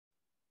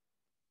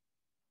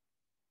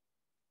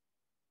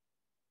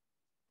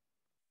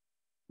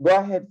Go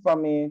ahead for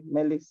me,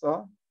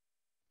 Melissa.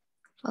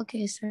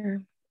 Okay,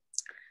 sir.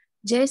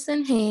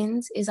 Jason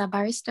Haynes is a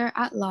barrister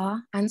at law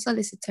and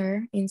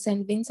solicitor in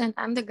St. Vincent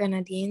and the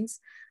Grenadines,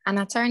 an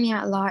attorney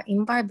at law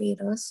in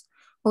Barbados,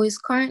 who is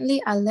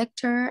currently a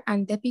lecturer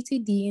and deputy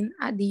dean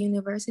at the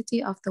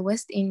University of the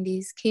West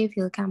Indies, Cave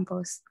Hill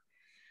campus.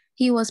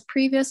 He was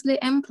previously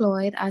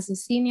employed as a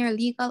senior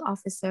legal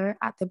officer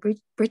at the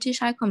British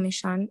High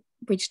Commission,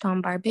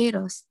 Bridgetown,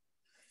 Barbados.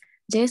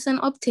 Jason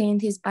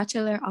obtained his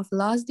Bachelor of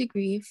Laws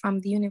degree from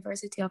the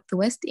University of the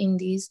West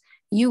Indies,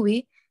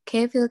 UWI,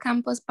 Cave Hill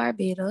Campus,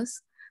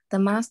 Barbados, the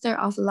Master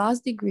of Laws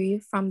degree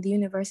from the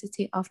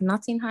University of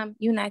Nottingham,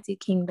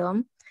 United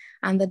Kingdom,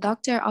 and the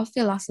Doctor of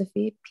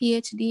Philosophy,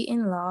 PhD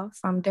in Law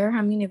from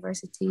Durham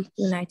University,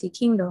 United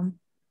Kingdom.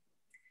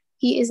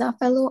 He is a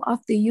fellow of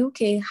the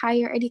UK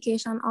Higher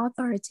Education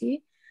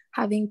Authority,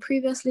 having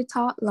previously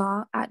taught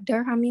law at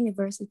Durham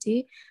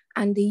University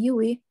and the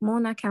UWI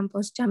Mona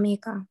Campus,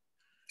 Jamaica.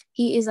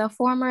 He is a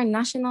former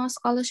National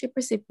Scholarship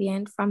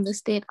recipient from the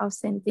state of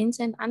St.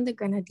 Vincent and the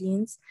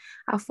Grenadines,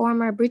 a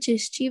former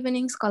British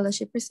Chevening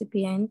Scholarship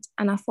recipient,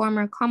 and a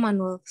former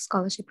Commonwealth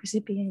Scholarship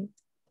recipient.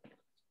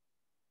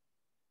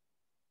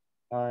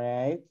 All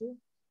right.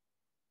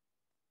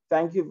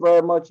 Thank you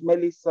very much,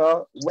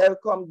 Melissa.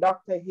 Welcome,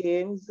 Dr.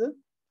 Haynes.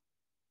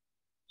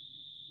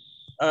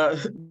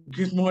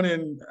 Good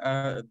morning,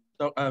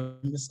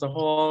 Mr.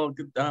 Hall.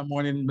 Good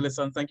morning,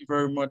 Melissa, and thank you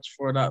very much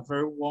for that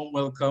very warm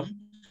welcome.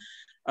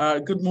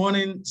 Good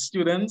morning,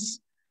 students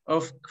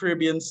of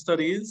Caribbean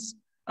Studies.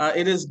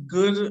 It is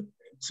good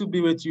to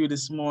be with you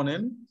this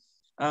morning.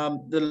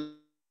 The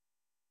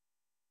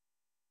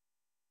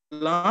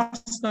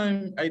last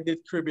time I did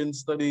Caribbean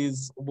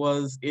Studies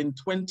was in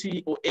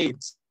 2008.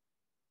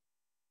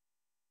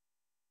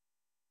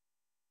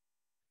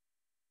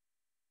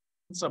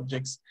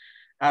 Subjects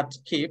at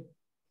Cape.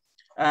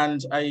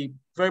 And I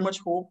very much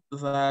hope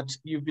that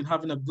you've been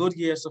having a good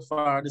year so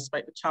far,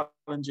 despite the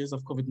challenges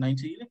of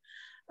COVID-19,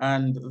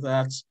 and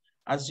that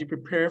as you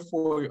prepare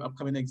for your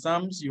upcoming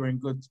exams, you're in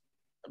good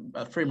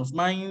frame of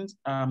mind,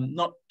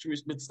 not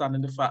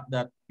notwithstanding the fact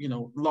that,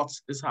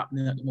 lots is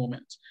happening at the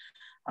moment.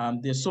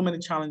 There's so many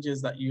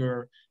challenges that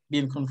you're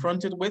being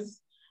confronted with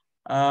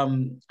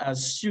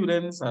as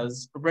students,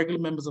 as regular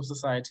members of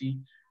society,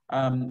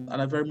 and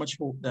I very much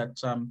hope that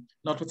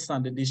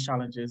notwithstanding these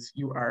challenges,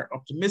 you are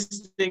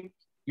optimistic,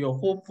 you're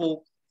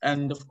hopeful,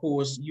 and of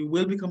course, you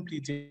will be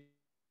completing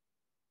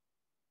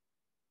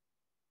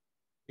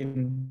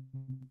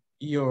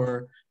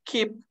your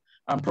CAPE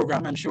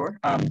program, I'm sure.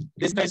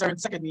 These guys are in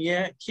second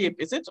year CAPE,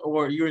 is it?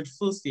 Or you're in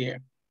first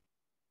year?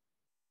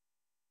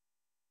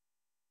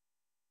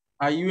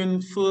 Are you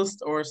in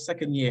first or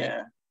second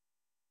year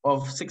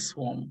of sixth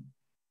form?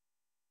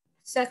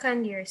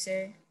 Second year,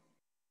 sir.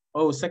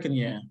 Oh, second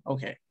year.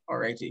 Okay. All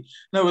righty.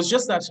 No, it's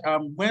just that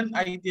when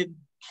I did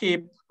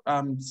Cape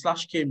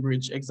 /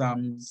 Cambridge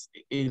exams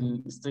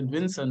in St.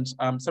 Vincent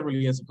several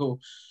years ago,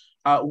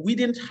 we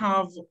didn't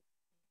have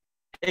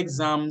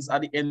exams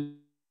at the end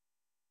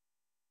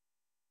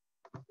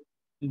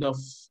of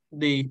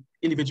the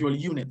individual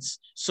units.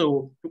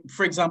 So,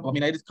 for example, I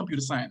mean, I did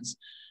computer science,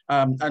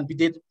 and we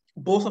did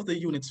both of the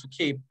units for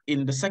Cape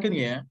in the second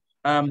year.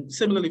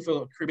 Similarly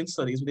for Caribbean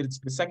Studies, we did it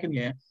the second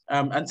year,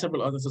 and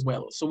several others as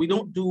well. So we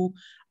don't do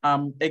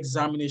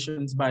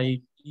examinations by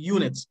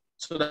units,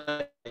 so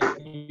that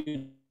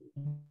you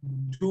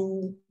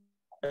do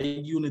a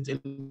unit in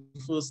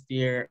the first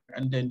year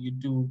and then you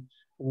do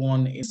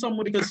one in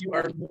somewhere, because you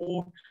are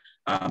more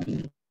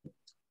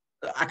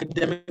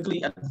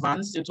academically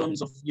advanced in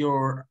terms of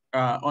your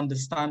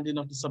understanding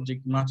of the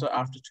subject matter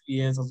after 2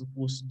 years, as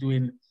opposed to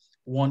doing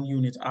one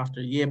unit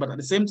after a year. But at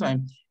the same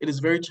time, it is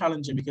very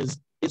challenging because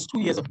it's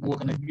 2 years of work,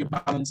 and if you're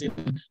balancing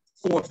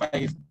 4 or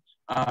 5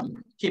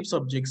 CAPE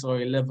subjects or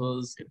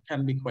levels, it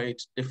can be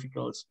quite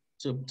difficult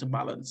to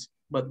balance.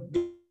 But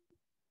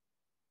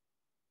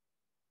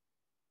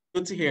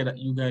good to hear that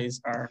you guys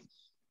are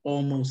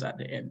almost at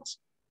the end.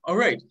 All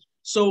right,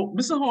 so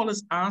Mr. Hall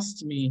has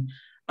asked me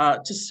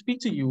to speak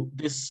to you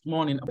this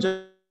morning.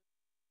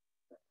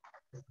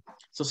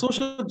 So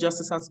social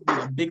justice has been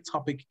a big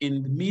topic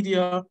in the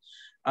media,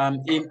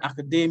 in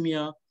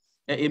academia,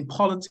 in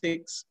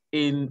politics,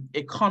 in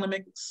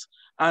economics,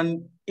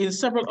 and in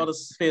several other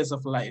spheres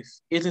of life.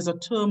 It is a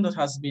term that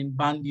has been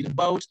bandied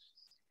about,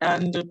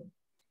 and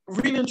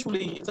really and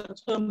truly, it's a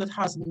term that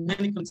has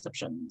many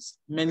conceptions,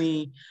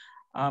 many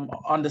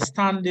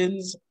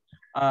understandings,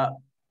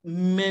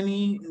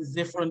 many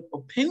different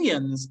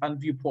opinions and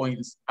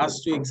viewpoints as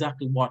to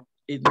exactly what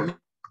it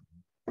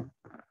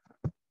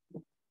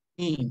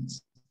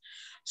means.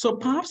 So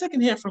perhaps I can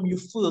hear from you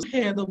first.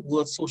 Hear the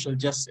word social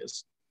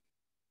justice.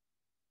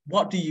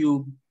 What do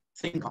you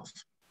think of?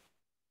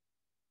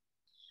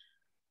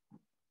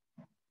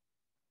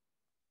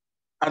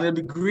 And it'd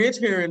be great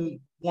hearing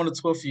one or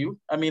two of you.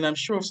 I mean, I'm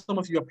sure some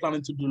of you are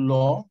planning to do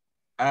law.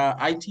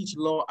 I teach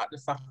law at the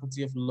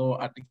Faculty of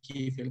Law at the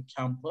Cave Hill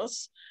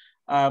campus.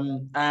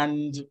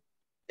 And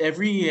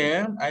every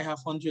year I have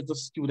hundreds of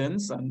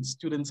students, and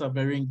students are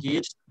very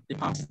engaged. They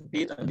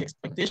participate, and the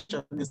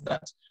expectation is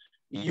that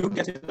you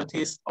get a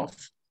taste of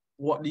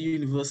what the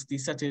university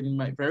setting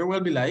might very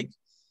well be like.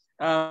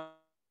 I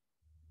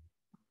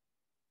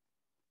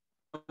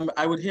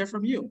would hear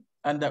from you,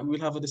 and that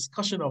we'll have a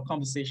discussion or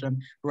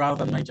conversation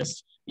rather than my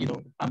just,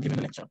 I'm giving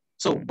a lecture.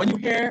 So when you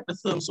hear the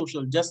term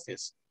social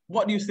justice,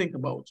 what do you think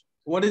about?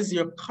 What is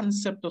your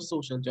concept of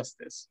social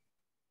justice?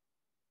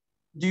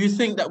 Do you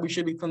think that we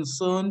should be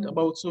concerned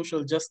about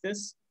social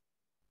justice?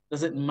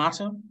 Does it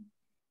matter?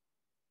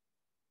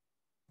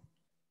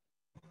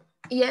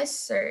 Yes,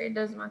 sir, it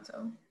does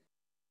matter.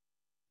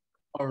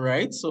 All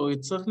right, so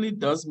it certainly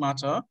does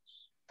matter.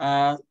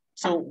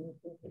 So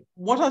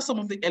what are some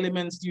of the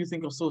elements do you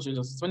think of social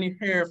justice? When you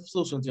hear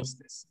social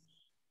justice,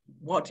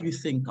 what do you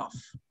think of?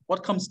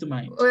 What comes to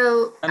mind?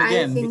 Well, And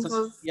again,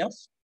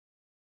 yes?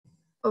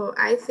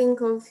 I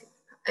think of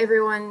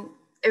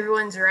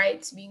everyone's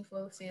rights being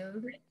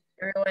fulfilled,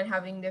 everyone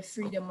having the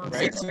freedom of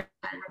Right.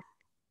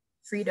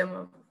 freedom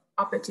of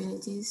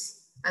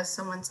opportunities, as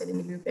someone said in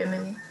the group,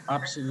 Emily.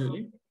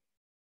 Absolutely.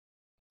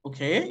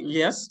 Okay,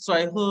 yes. So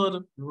I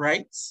heard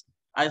rights.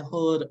 I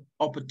heard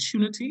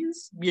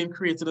opportunities being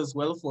created as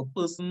well for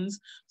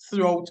persons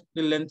throughout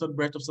the length and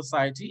breadth of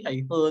society.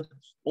 I heard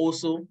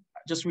also,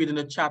 just reading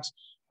the chat,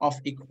 of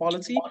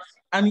equality.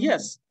 And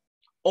yes,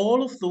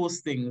 all of those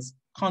things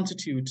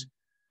constitute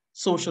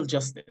social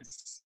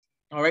justice.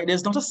 All right,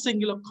 there's not a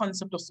singular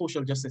concept of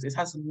social justice. It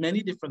has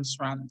many different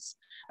strands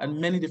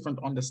and many different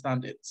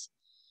understandings.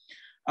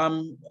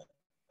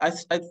 I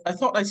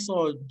thought I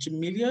saw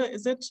Jamelia,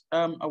 is it,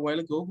 a while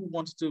ago, who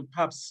wanted to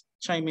perhaps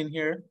chime in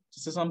here to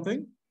say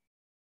something?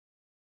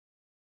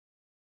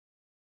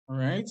 All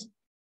right.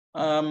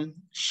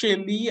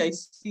 Shaylee, I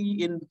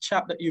see in the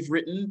chat that you've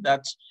written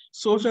that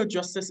social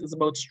justice is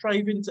about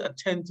striving to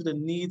attend to the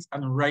needs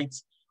and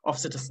rights of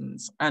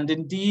citizens. And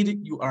indeed,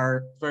 you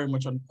are very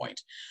much on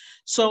point.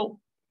 So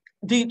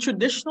the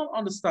traditional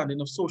understanding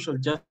of social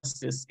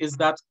justice is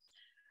that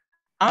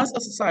as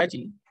a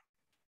society,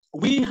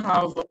 we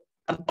have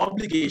an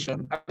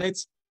obligation, and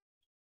it's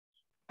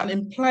an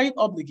implied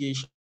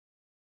obligation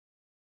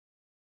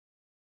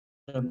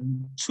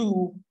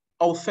to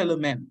our fellow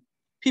men,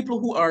 people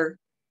who are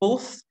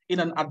both in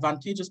an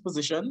advantageous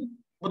position,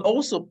 but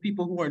also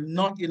people who are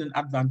not in an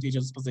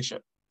advantageous position.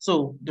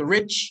 So the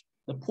rich,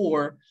 the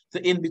poor,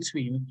 the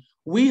in-between,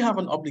 we have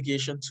an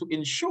obligation to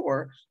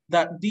ensure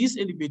that these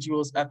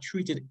individuals are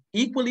treated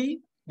equally,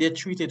 they're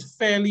treated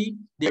fairly,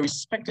 they're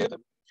respected,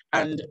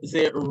 and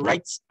their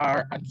rights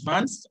are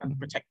advanced and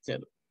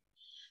protected.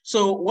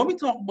 So when we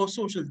talk about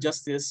social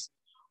justice,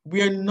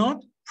 we are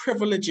not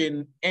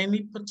privileging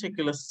any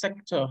particular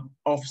sector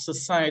of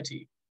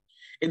society.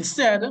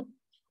 Instead,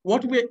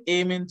 what we're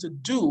aiming to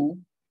do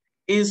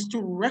is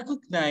to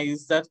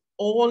recognize that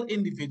all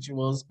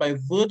individuals, by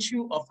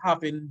virtue of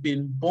having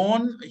been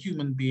born a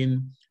human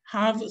being,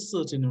 have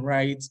certain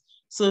rights,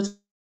 certain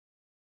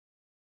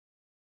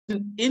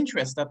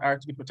interests that are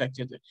to be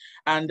protected,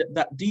 and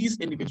that these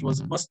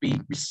individuals must be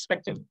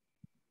respected.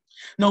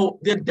 Now,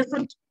 there are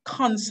different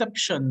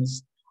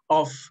conceptions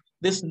of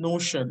this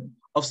notion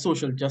of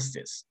social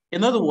justice.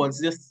 In other words,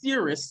 there are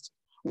theorists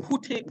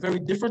who take very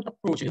different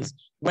approaches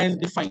when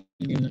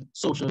defining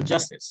social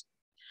justice.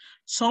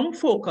 Some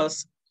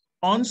focus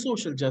on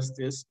social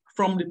justice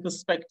from the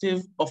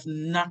perspective of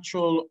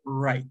natural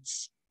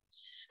rights.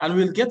 And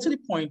we'll get to the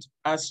point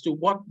as to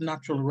what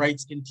natural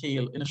rights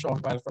entail in a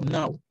short while from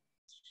now.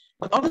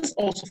 But others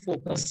also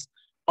focus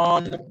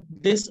on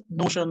this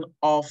notion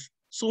of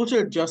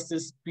social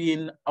justice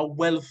being a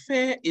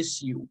welfare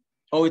issue,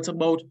 or it's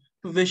about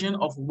provision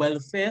of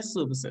welfare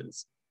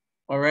services,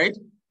 all right?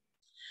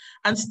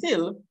 And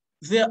still,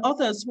 there are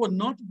others who are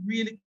not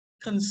really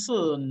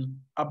concerned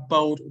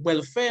about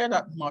welfare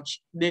that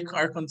much. They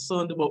are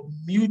concerned about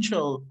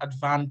mutual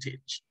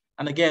advantage.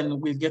 And again,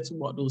 we'll get to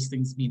what those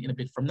things mean in a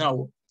bit from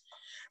now.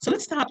 So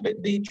let's start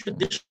with the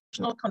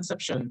traditional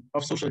conception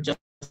of social justice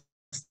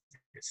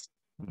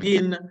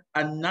being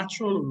a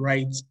natural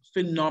rights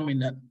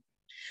phenomenon.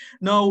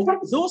 Now,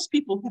 those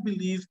people who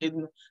believe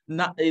in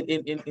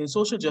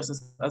social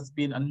justice as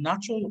being a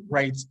natural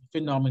rights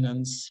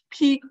phenomenon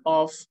speak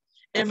of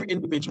every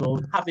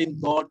individual having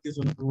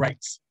God-given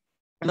rights.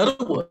 In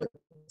other words,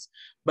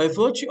 by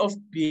virtue of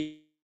being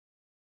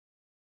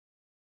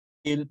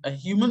a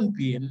human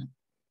being,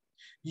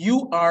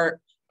 you are,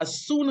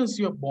 as soon as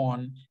you're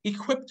born,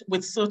 equipped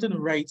with certain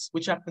rights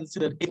which are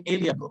considered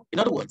inalienable. In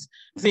other words,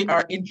 they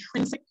are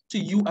intrinsic to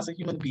you as a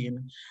human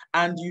being,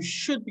 and you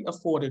should be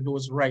afforded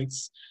those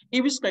rights,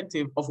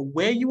 irrespective of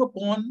where you were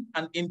born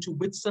and into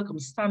which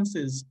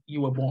circumstances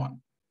you were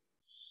born.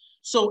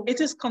 So it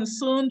is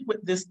concerned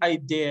with this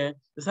idea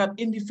that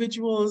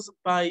individuals,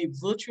 by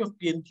virtue of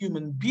being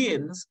human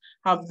beings,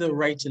 have the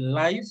right to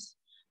life,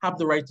 have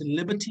the right to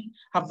liberty,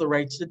 have the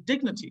right to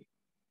dignity.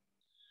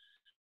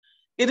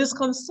 It is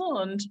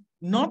concerned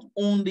not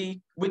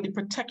only with the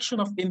protection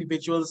of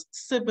individuals'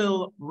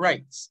 civil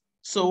rights,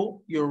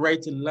 so your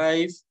right to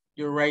life,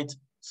 your right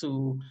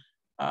to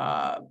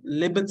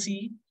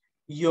liberty,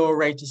 your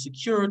right to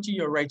security,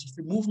 your right to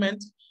free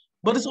movement,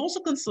 but it's also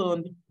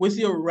concerned with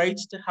your right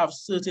to have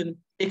certain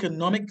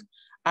economic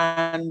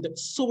and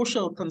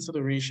social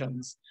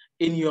considerations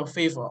in your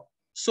favor.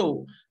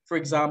 So, for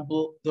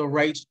example, the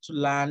right to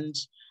land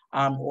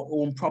or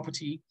own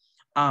property,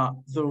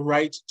 the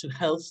right to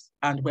health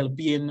and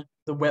well-being,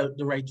 the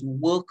right to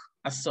work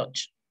as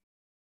such.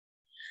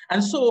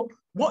 And so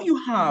what you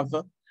have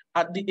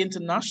at the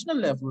international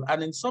level,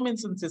 and in some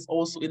instances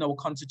also in our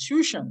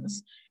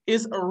constitutions,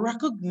 is a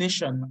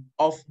recognition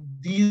of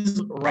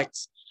these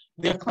rights.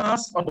 They're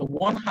classed on the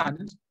one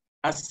hand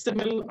as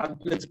civil and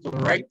political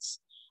rights,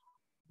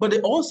 but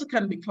they also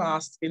can be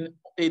classed in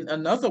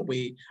another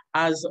way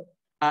as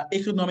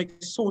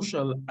economic,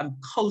 social, and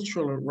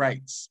cultural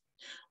rights.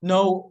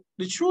 Now,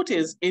 the truth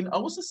is, in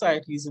our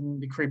societies in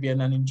the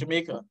Caribbean and in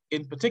Jamaica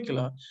in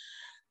particular,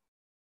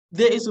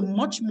 there is a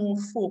much more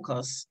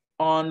focus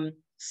on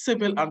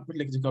civil and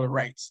political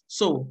rights.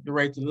 So the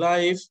right to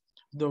life,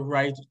 the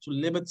right to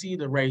liberty,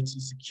 the right to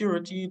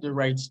security, the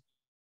right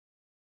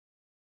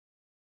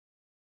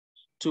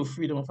to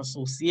freedom of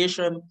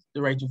association,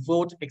 the right to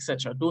vote,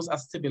 etc. Those are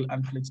civil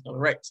and political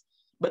rights.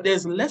 But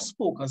there's less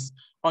focus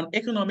on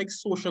economic,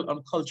 social,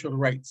 and cultural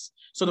rights.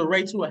 So the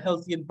right to a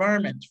healthy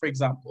environment, for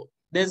example,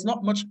 there's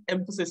not much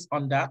emphasis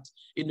on that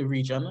in the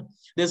region.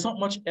 There's not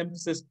much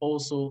emphasis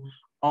also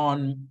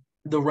on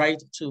the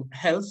right to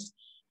health,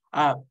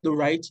 the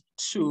right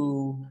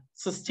to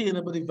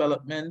sustainable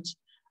development,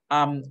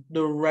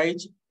 the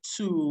right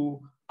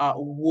to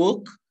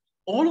work.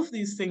 All of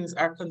these things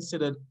are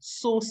considered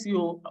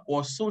social,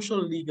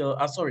 legal,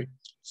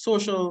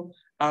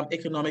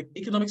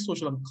 economic,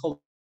 social, and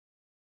cultural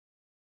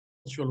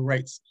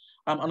rights.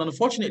 And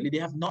unfortunately, they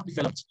have not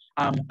developed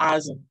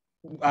as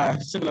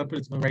civil and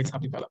political rights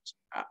have developed.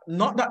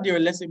 Not that they're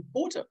less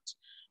important,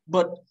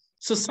 but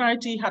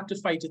society had to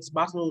fight its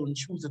battle and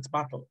choose its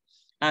battle.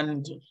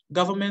 And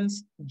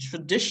governments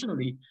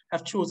traditionally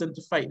have chosen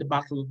to fight the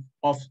battle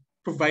of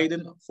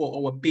providing for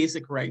our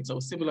basic rights,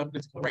 our civil and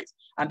political rights.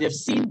 And they've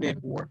seen,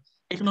 therefore,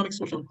 economic,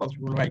 social, and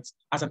cultural rights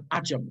as an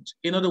adjunct.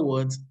 In other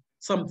words,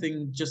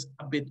 something just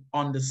a bit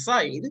on the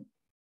side,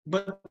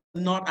 but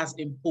not as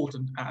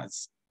important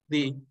as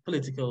the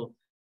political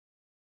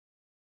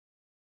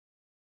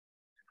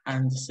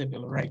and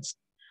civil rights.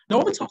 Now,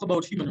 when we talk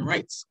about human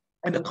rights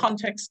in the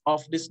context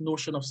of this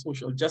notion of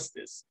social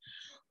justice,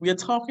 we are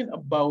talking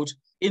about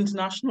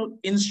international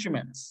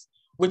instruments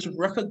which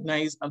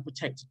recognize and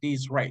protect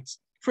these rights.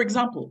 For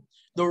example,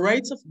 the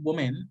rights of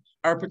women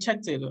are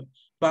protected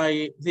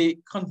by the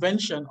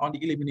Convention on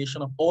the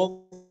Elimination of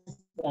All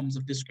Forms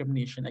of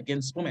Discrimination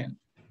Against Women.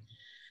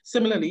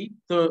 Similarly,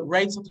 the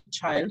rights of the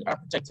child are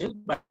protected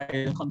by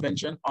the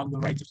Convention on the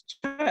Rights of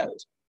the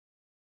Child.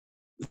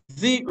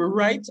 The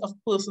rights of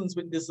persons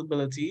with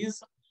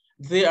disabilities,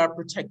 they are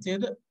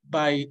protected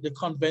by the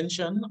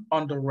Convention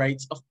on the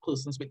Rights of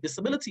Persons with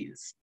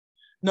Disabilities.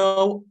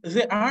 Now,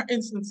 there are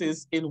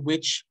instances in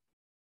which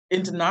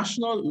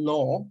international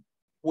law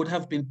would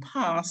have been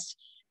passed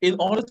in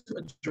order to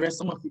address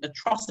some of the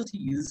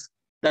atrocities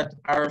that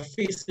are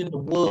facing the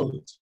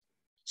world.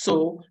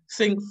 So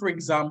think, for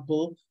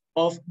example,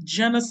 of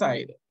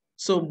genocide.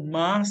 So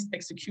mass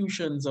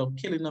executions or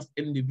killing of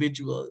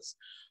individuals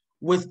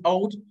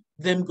without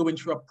them going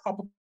through a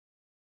proper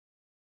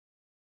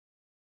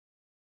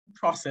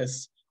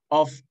process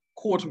of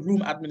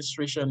courtroom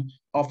administration,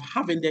 of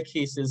having their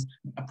cases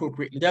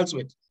appropriately dealt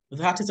with.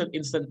 That is an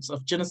instance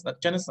of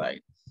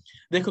genocide.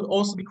 There could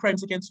also be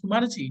crimes against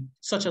humanity,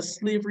 such as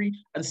slavery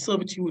and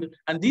servitude,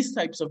 and these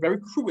types of very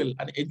cruel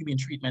and inhumane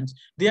treatment,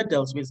 they are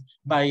dealt with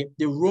by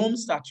the Rome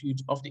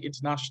Statute of the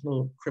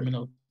International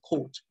Criminal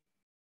Court.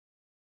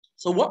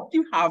 So what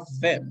you have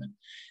then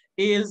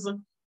is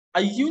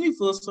a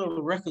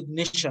universal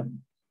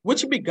recognition,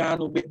 which began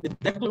with the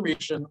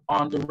Declaration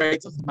on the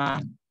Rights of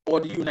Man, or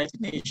the United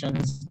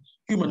Nations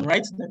Human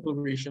Rights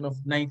Declaration of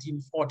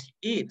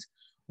 1948,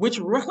 which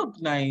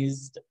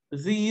recognized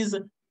these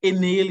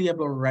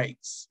inalienable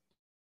rights.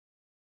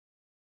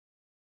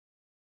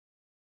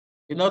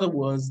 In other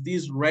words,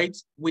 these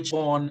rights which are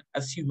born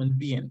as human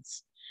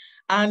beings.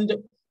 And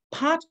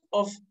part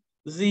of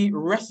the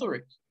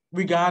rhetoric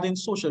regarding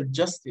social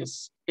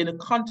justice in the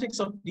context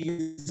of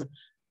these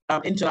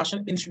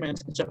international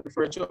instruments which I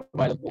referred to a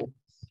while ago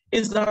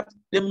is that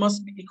there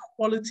must be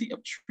equality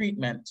of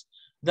treatment,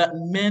 that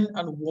men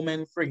and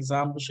women, for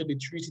example, should be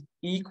treated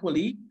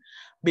equally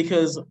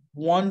because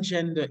one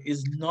gender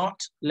is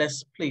not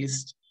less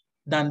placed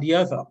than the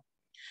other.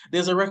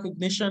 There's a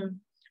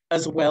recognition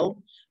as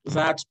well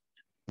that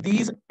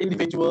these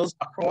individuals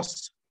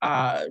across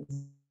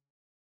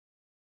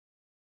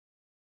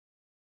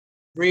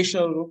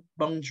racial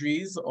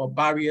boundaries or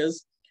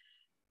barriers,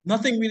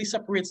 nothing really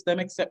separates them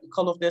except the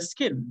color of their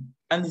skin,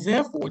 and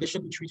therefore they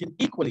should be treated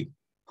equally.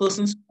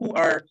 Persons who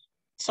are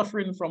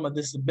suffering from a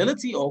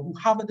disability or who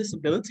have a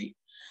disability,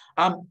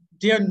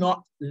 they're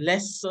not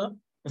lesser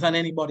than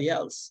anybody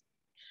else.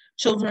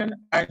 Children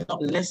are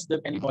not less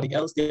than anybody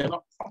else. They are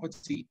not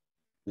property.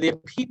 They're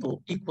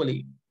people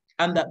equally,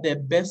 and that their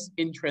best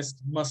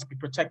interest must be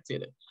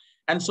protected.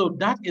 And so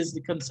that is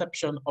the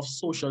conception of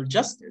social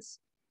justice,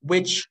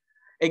 which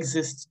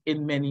exists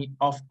in many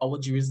of our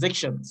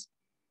jurisdictions.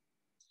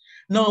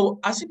 Now,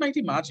 as you might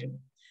imagine,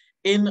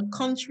 in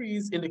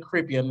countries in the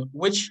Caribbean,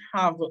 which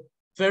have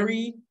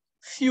very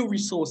few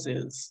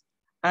resources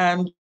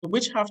and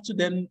which have to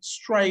then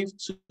strive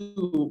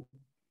to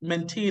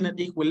maintain an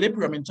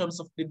equilibrium in terms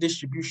of the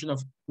distribution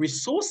of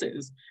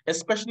resources,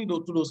 especially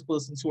to those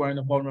persons who are in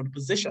a vulnerable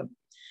position,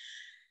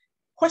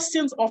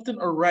 questions often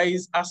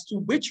arise as to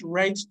which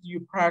rights do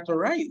you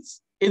prioritize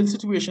in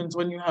situations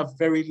when you have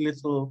very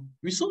little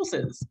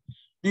resources.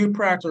 Do you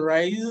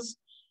prioritize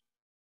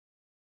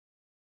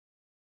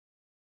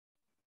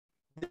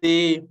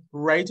the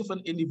right of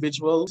an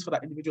individual for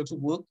that individual to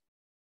work,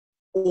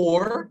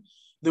 or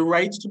the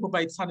right to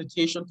provide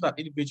sanitation for that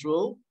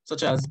individual,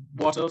 such as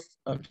water,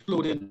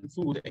 clothing,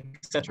 food,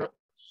 etc.?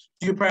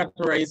 Do you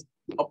prioritize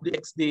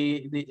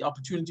the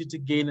opportunity to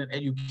gain an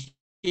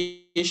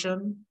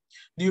education?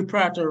 Do you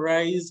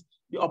prioritize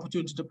the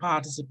opportunity to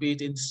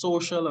participate in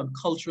social and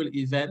cultural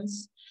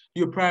events?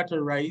 Do you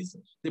prioritize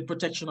the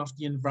protection of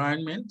the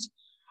environment?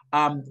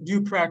 Do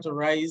you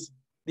prioritize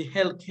the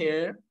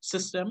healthcare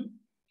system?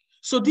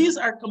 So these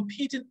are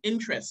competing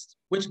interests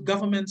which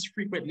governments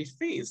frequently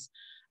face.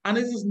 And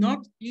it is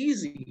not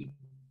easy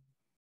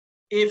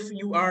if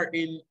you are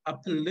in a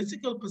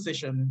political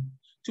position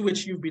to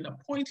which you've been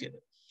appointed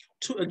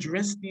to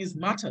address these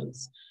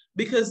matters,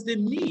 because they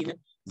mean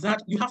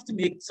that you have to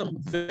make some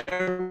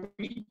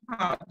very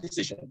hard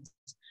decisions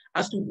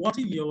as to what,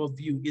 in your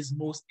view, is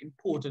most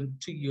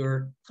important to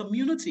your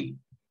community.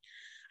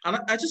 And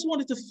I just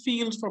wanted to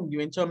field from you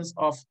in terms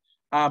of,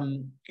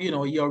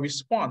 your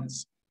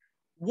response.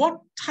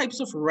 What types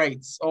of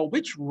rights, or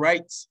which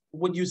rights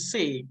would you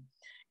say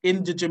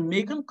in the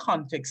Jamaican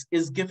context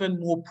is given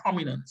more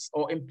prominence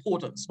or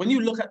importance? When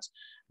you look at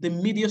the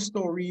media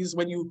stories,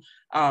 when you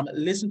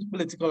listen to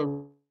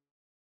political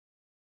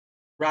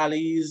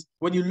rallies,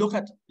 when you look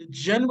at the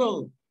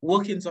general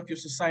workings of your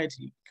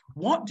society,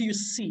 what do you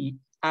see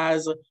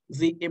as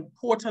the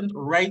important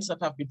rights that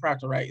have been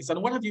prioritized?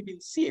 And what have you been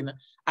seeing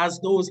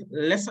as those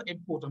lesser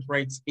important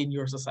rights in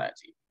your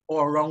society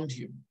or around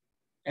you?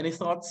 Any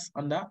thoughts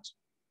on that?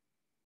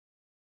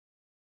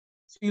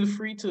 Feel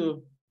free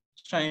to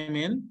chime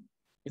in.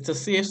 It's a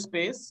safe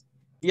space.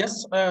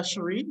 Yes,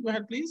 Shireen, go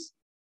ahead, please.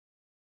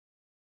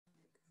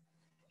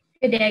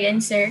 Good day again,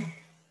 sir.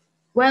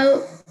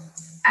 Well,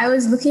 I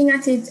was looking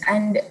at it,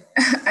 and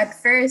at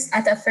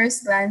a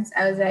first glance,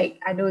 I was like,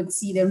 I don't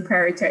see them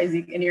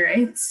prioritizing any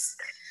rights.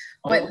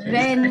 But Okay.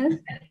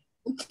 then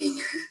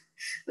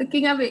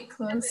looking a bit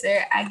closer,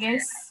 I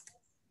guess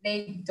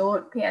they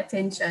don't pay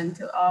attention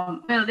to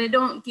they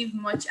don't give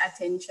much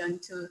attention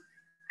to,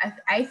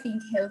 I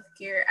think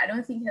healthcare. I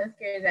don't think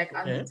healthcare is like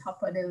on the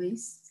top of the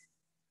list.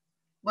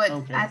 But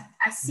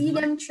I see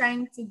them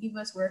trying to give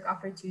us work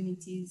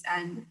opportunities,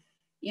 and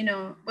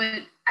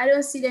but I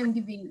don't see them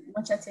giving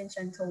much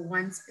attention to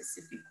one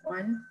specific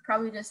one.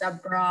 Probably just a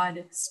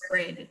broad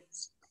spread,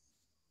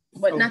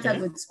 but not a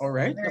good spread. All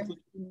right.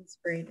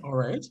 Spread. All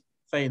right.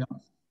 Fair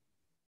enough.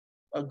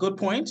 A good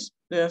point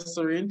there,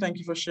 Serene. Thank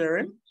you for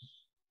sharing.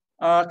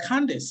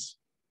 Candice.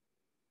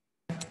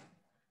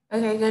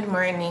 Okay, good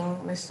morning,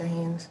 Mr.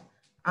 Haynes.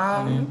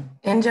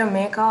 In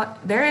Jamaica,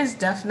 there is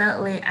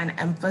definitely an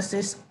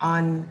emphasis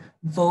on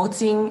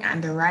voting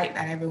and the right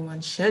that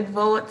everyone should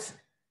vote.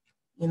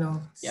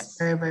 It's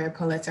very, very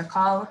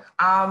political.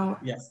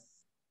 Yes.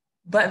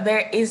 But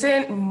there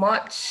isn't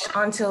much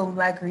until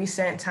like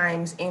recent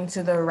times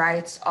into the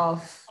rights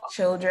of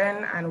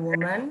children and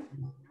women,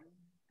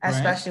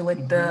 especially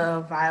with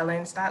the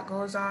violence that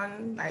goes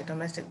on, like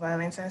domestic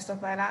violence and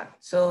stuff like that.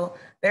 So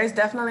there's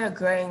definitely a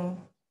growing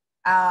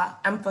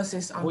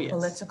emphasis on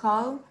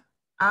political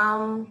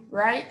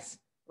rights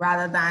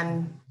rather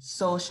than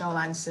social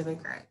and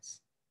civic rights.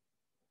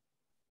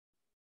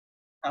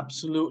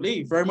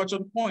 Absolutely, very much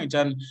on point.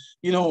 And,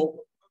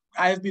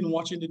 I've been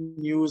watching the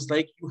news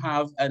like you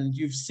have, and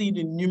you've seen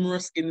the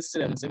numerous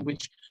incidents in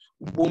which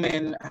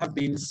women have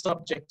been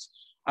subject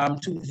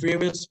to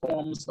various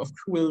forms of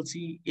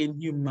cruelty,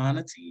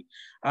 inhumanity,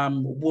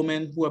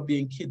 women who are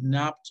being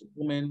kidnapped,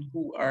 women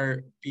who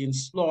are being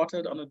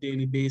slaughtered on a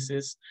daily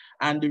basis.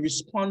 And the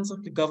response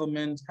of the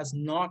government has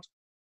not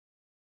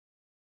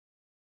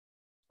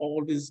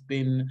always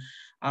been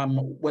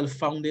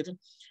well-founded.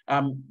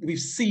 We've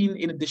seen,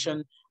 in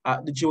addition,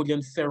 the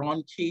Jodian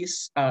Ferron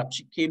case.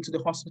 She came to the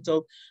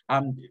hospital,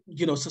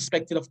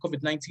 suspected of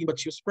COVID-19, but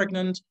she was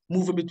pregnant,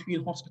 moving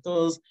between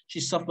hospitals. She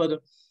suffered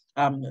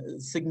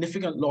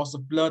significant loss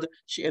of blood.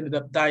 She ended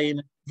up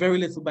dying, very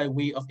little by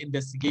way of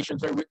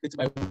investigations, very little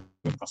by way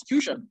of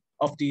prosecution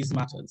of these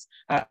matters.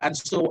 And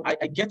so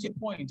I get your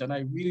point, and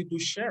I really do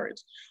share it,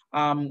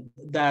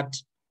 that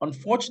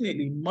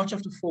unfortunately, much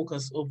of the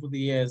focus over the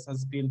years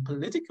has been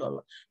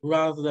political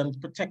rather than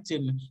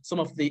protecting some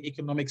of the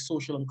economic,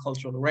 social, and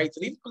cultural rights,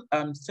 and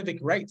even civic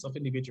rights of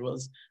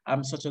individuals,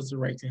 such as the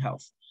right to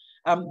health.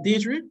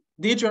 Deidre,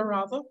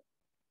 rather.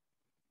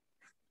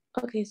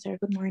 Okay, sir,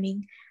 good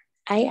morning.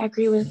 I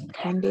agree with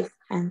Candice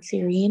and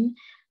Serene.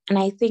 And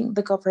I think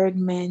the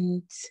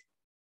government,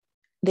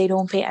 they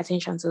don't pay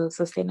attention to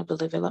sustainable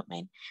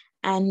development.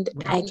 And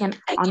I can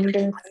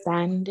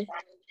understand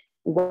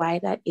why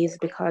that is,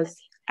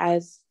 because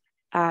as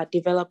a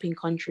developing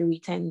country, we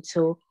tend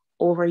to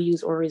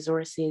overuse our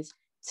resources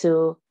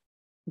to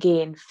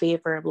gain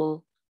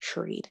favorable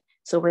trade.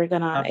 So we're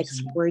gonna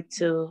export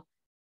to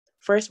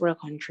first world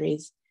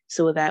countries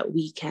so that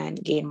we can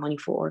gain money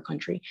for our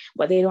country.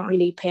 But they don't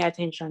really pay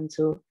attention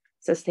to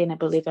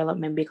sustainable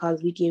development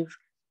because we give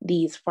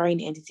these foreign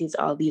entities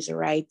all these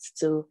rights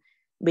to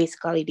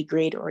basically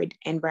degrade our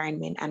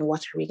environment, and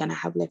what are we gonna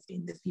have left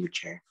in the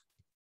future?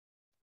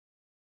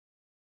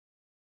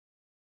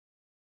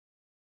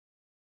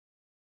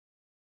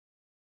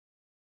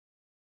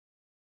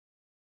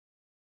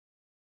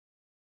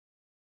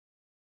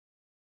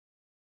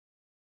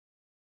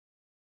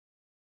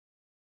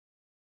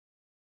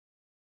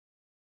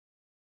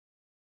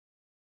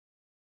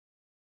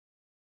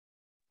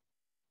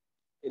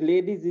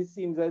 Ladies, it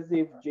seems as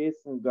if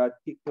Jason got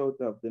kicked out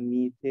of the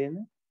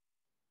meeting.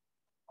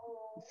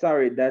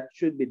 Sorry, that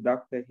should be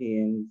Dr.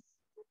 Haynes.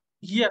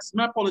 Yes,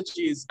 my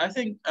apologies. I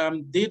think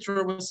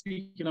Deidre was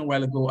speaking a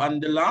while ago,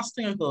 and the last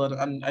thing I heard,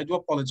 and I do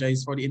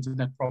apologize for the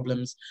internet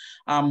problems,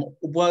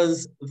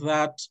 was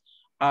that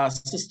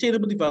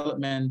sustainable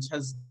development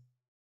has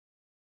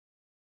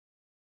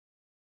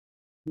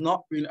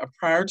not been a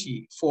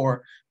priority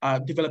for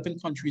developing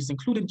countries,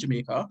 including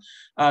Jamaica.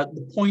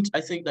 The point I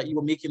think that you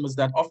were making was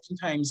that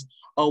oftentimes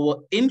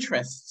our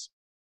interests,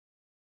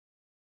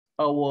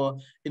 our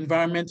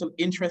environmental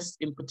interests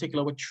in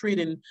particular, with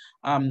trading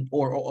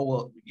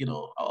or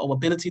our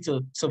ability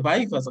to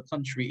survive as a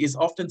country is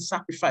often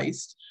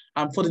sacrificed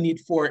for the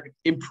need for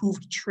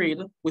improved trade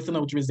within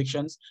our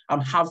jurisdictions,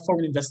 have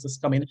foreign investors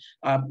come in.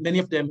 Many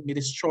of them may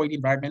destroy the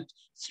environment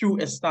through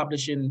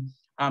establishing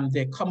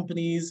their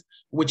companies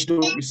which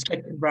don't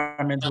respect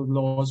environmental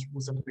laws,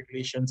 rules, and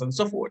regulations, and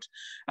so forth.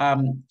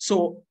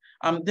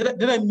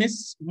 Did I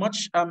miss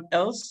much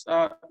else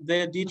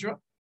there, Deidre?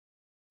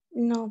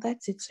 No,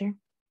 that's it, sir.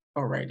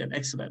 All right, then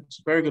excellent.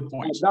 Very good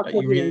point.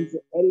 Dr. Haynes,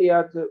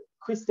 Elliot,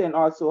 Kristen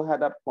also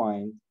had a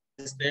point.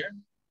 Is there?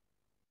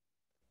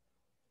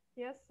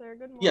 Yes, sir.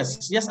 Good morning.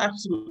 Yes,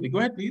 absolutely. Go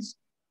ahead, please.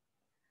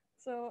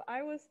 So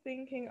I was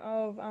thinking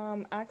of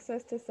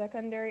access to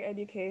secondary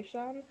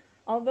education.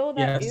 Although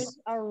that is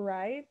a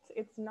right,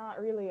 it's not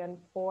really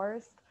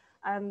enforced.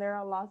 And there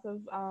are lots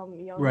of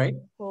young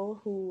people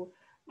who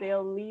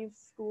they'll leave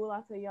school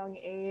at a young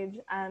age,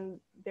 and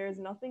there's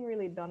nothing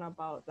really done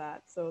about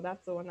that. So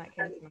that's the one that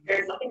came to mind.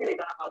 There's nothing really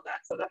done about that.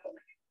 So that's the one.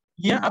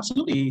 Yeah,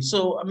 absolutely.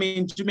 So, I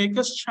mean,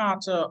 Jamaica's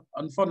Charter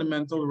on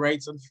Fundamental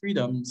Rights and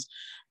Freedoms,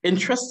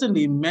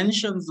 interestingly,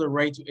 mentions the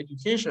right to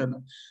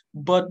education,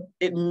 but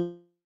it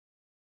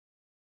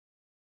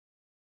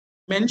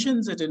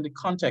mentions it in the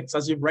context,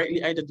 as you've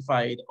rightly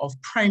identified, of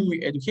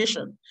primary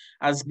education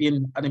as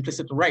being an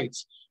implicit right,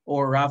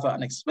 or rather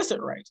an explicit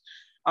right.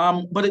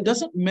 But it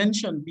doesn't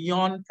mention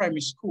beyond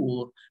primary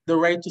school the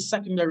right to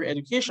secondary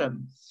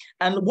education.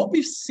 And what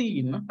we've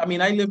seen, I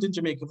mean, I lived in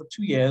Jamaica for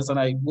 2 years and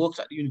I worked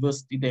at the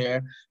university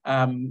there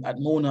at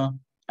Mona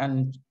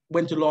and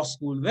went to law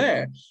school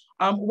there,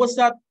 was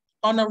that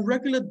on a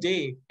regular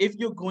day, if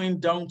you're going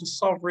down to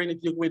Sovereign, if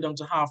you're going down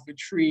to Halfway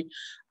Tree,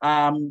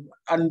 and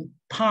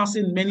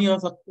passing many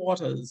other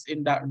quarters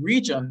in that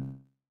region,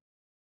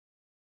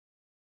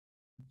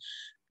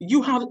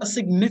 you have a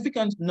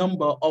significant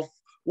number of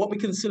what we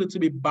consider to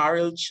be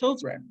barrel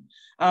children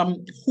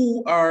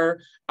who are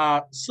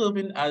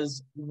serving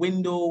as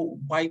window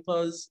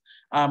wipers,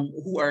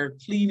 who are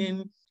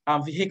cleaning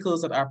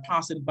vehicles that are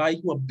passing by,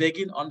 who are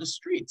begging on the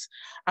streets.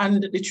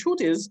 And the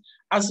truth is,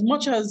 as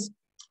much as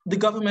the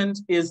government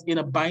is in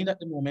a bind at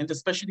the moment,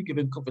 especially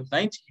given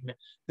COVID-19,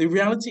 the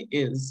reality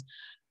is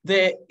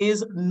there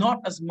is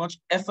not as much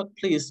effort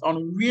placed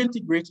on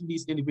reintegrating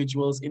these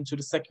individuals into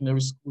the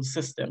secondary school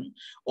system,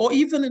 or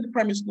even in the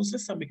primary school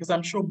system, because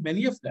I'm sure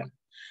many of them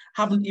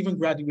haven't even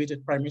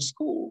graduated primary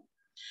school.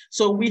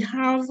 So we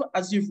have,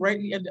 as you've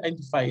rightly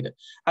identified,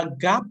 a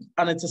gap,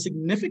 and it's a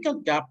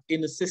significant gap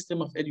in the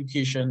system of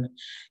education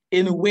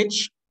in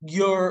which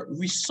your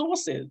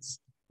resources,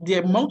 the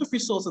amount of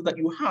resources that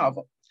you have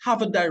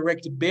a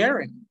direct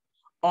bearing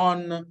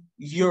on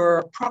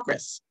your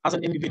progress as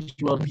an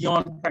individual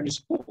beyond primary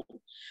school.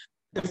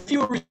 The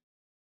fewer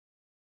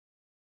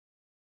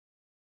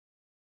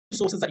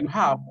resources that you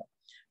have,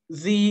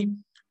 the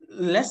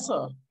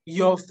lesser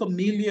your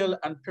familial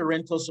and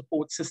parental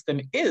support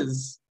system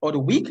is, or the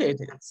weaker it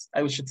is,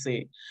 I should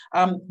say,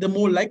 the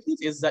more likely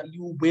it is that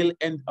you will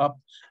end up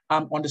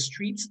on the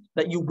streets,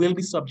 that you will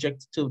be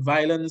subject to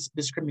violence,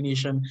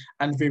 discrimination,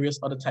 and various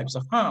other types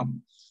of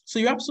harm. So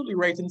you're absolutely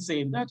right in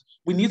saying that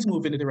we need to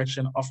move in the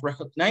direction of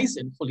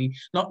recognizing fully,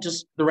 not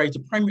just the right to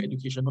primary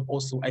education, but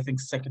also, I think,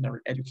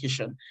 secondary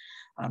education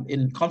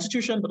in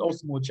constitution, but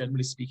also more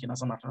generally speaking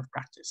as a matter of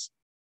practice.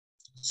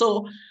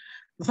 So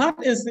that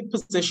is the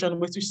position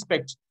with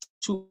respect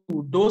to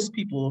those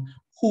people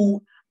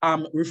who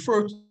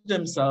refer to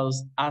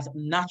themselves as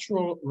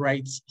natural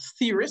rights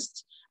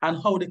theorists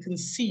and how they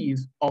conceive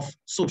of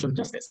social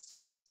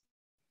justice.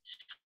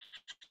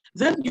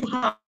 Then you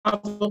have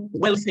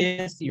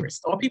welfare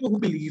theorists, or people who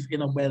believe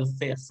in a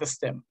welfare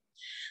system.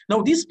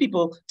 Now, these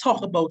people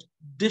talk about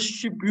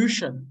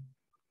distribution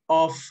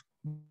of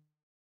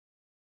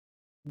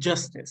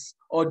justice,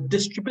 or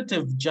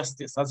distributive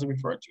justice, as we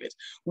refer to it,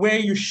 where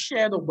you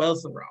share the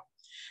wealth around.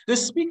 They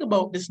speak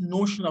about this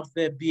notion of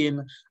there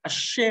being a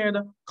shared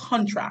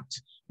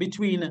contract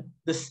between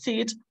the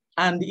state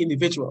and the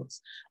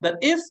individuals, that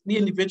if the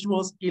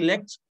individuals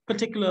elect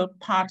particular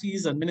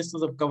parties and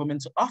ministers of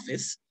government to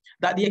office,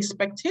 that the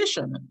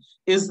expectation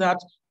is that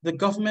the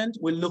government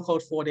will look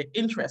out for their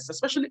interests,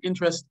 especially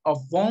interests of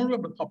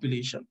vulnerable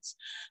populations,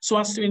 so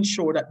as to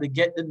ensure that they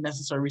get the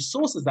necessary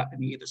resources that they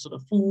need, so the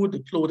food,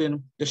 the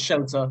clothing, the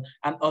shelter,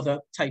 and other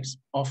types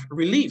of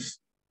relief.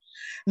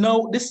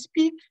 Now, they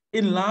speak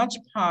in large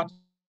part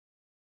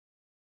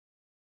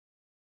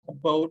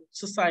about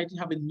society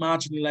having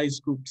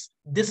marginalized groups,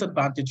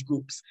 disadvantaged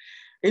groups,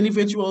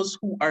 individuals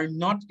who are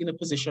not in a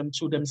position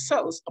to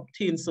themselves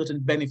obtain certain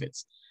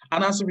benefits.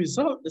 And as a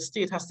result, the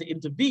state has to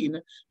intervene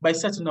by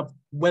setting up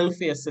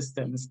welfare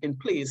systems in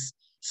place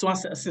so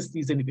as to assist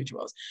these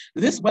individuals.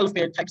 This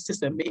welfare type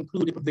system may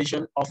include the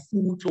provision of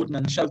food, clothing,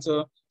 and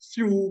shelter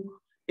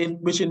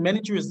which in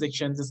many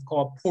jurisdictions is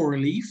called poor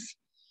relief.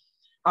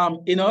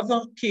 In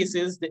other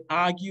cases, they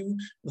argue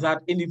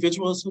that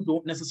individuals who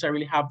don't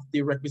necessarily have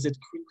the requisite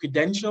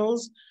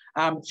credentials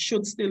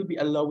should still be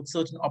allowed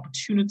certain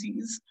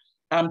opportunities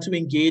to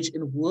engage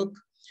in work.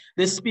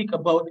 They speak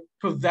about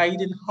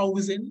providing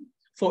housing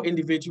for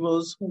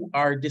individuals who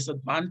are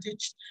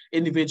disadvantaged,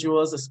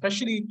 individuals,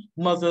 especially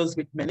mothers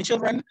with many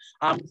children,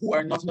 who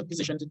are not in a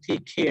position to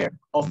take care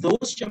of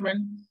those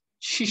children.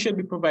 She should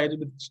be provided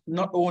with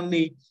not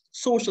only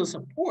social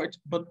support,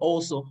 but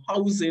also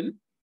housing.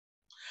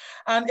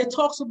 And it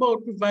talks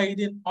about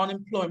providing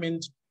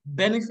unemployment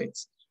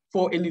benefits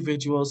for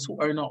individuals who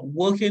are not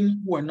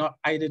working, who are not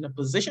either in a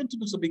position to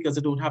do so because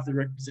they don't have the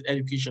requisite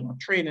education or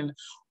training,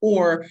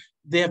 or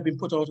they have been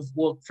put out of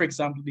work, for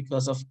example,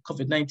 because of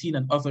COVID-19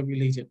 and other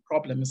related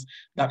problems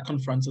that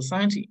confront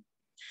society.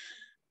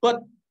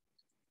 But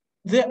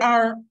there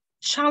are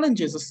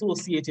challenges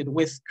associated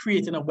with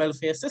creating a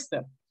welfare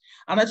system.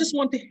 And I just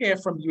want to hear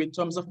from you in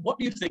terms of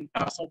what you think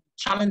are some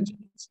challenges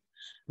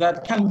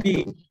that can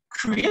be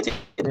created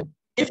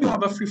if you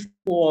have a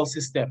free-for-all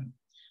system.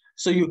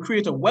 So you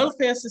create a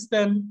welfare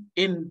system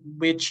in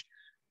which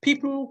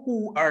people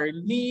who are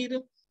in need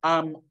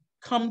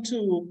come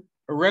to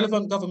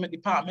relevant government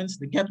departments,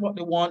 they get what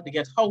they want, they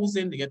get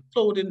housing, they get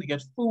clothing, they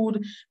get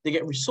food, they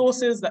get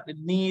resources that they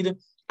need,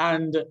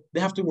 and they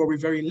have to worry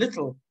very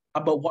little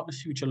about what the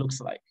future looks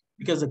like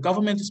because the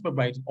government is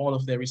providing all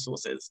of their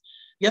resources.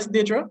 Yes,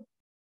 Deidre?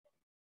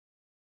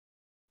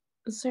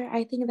 Sir,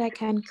 I think that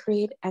can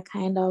create a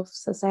kind of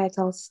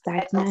societal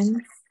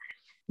stagnance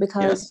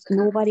because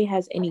nobody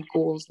has any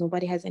goals,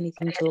 nobody has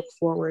anything to look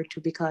forward to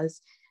because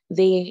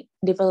they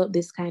develop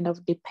this kind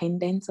of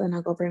dependence on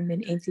a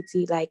government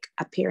entity like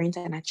a parent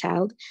and a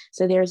child.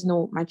 So there's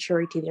no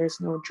maturity, there's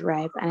no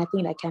drive. And I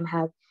think that can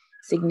have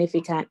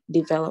significant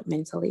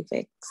developmental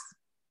effects.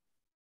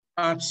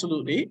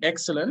 Absolutely,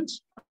 excellent.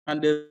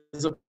 And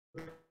there's a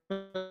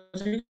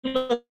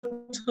particular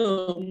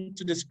term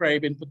to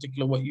describe in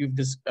particular what you've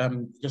just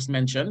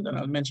mentioned, and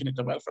I'll mention it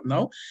about from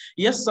now.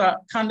 Yes,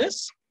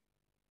 Candice?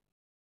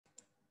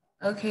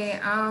 Okay,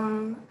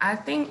 I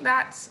think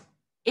that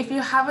if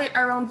you have it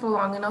around for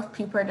long enough,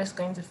 people are just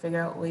going to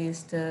figure out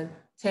ways to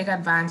take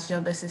advantage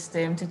of the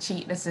system, to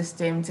cheat the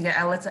system, to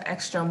get a little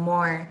extra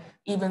more,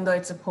 even though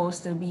it's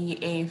supposed to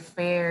be a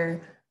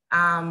fair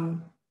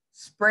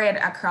spread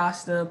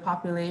across the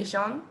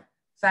population.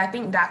 So I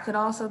think that could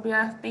also be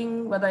a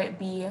thing, whether it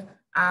be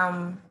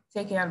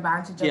taking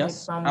advantage of it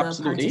from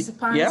the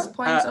participants'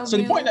 points of view. So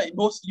the point that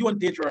both you and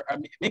Deidre are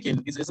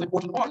making is an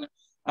important one.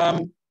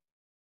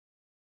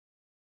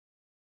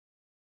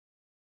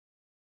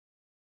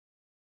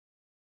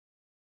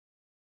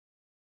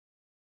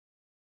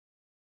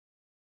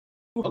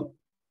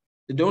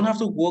 They don't have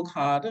to work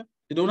hard.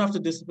 They don't have to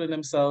discipline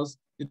themselves.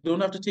 They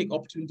don't have to take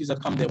opportunities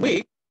that come their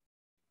way.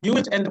 You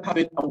would end up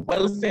having a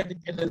welfare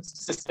dependent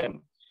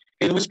system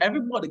in which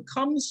everybody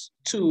comes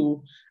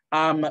to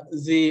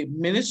the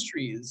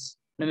Ministry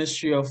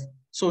of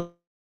Social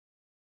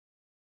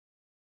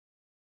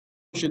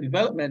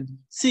Development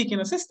seeking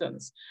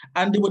assistance.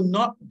 And they would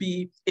not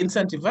be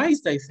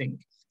incentivized, I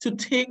think, to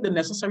take the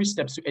necessary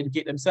steps to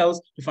educate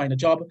themselves, to find a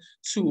job,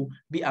 to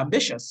be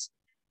ambitious.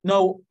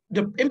 Now,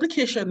 the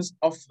implications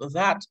of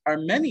that are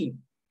many.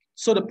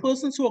 So the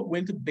persons who are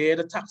going to bear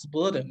the tax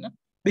burden,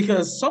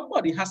 because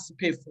somebody has to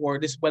pay for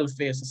this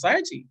welfare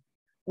society,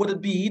 would it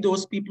be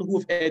those people who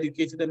have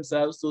educated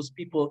themselves, those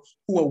people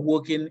who are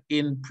working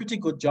in pretty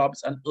good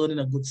jobs and earning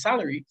a good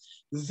salary?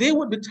 They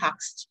would be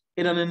taxed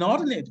in an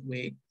inordinate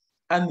way,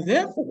 and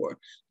therefore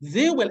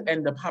they will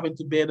end up having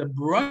to bear the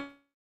brunt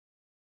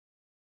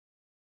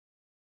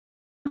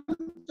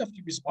of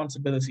the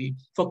responsibility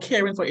for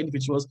caring for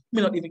individuals who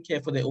may not even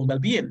care for their own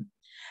well-being.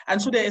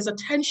 And so there is a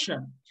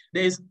tension,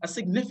 there is a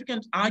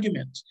significant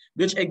argument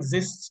which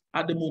exists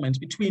at the moment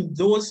between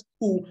those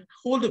who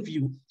hold the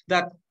view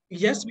that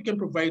yes, we can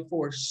provide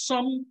for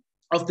some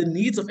of the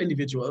needs of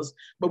individuals,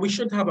 but we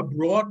should have a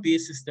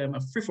broad-based system,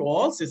 a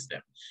free-for-all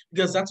system,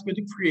 because that's going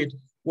to create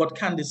what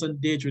Candice and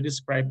Deidre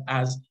described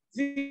as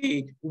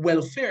the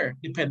welfare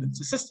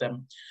dependency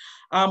system.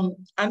 And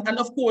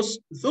of course,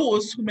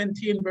 those who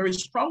maintain very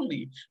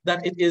strongly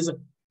that it is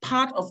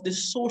part of the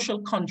social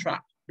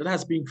contract that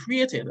has been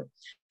created,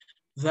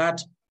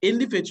 that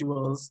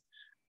individuals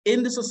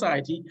in the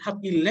society have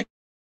elected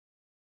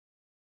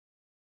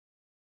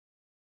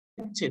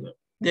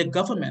their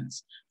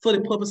governments for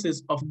the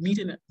purposes of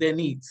meeting their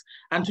needs.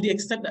 And to the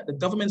extent that the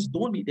governments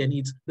don't meet their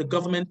needs, the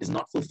government is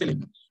not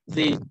fulfilling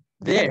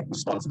their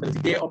responsibility,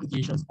 their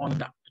obligations on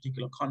that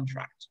particular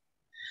contract.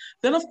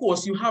 Then, of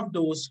course, you have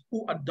those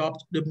who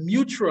adopt the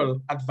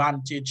mutual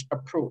advantage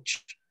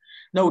approach.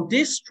 Now,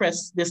 they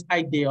stress this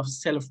idea of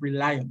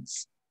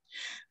self-reliance.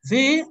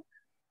 They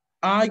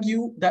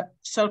argue that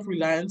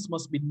self-reliance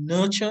must be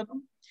nurtured,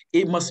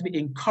 it must be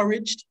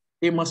encouraged,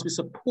 it must be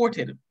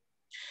supported.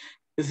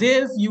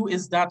 Their view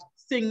is that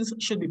things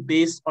should be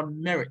based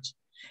on merit.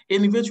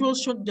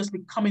 Individuals shouldn't just be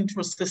coming to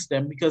a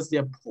system because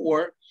they're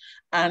poor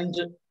and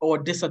or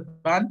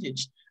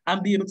disadvantaged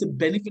and be able to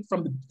benefit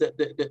from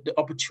the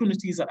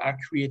opportunities that are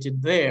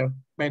created there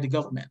by the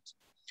government.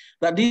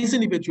 That these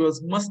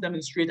individuals must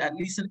demonstrate at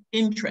least an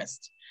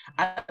interest,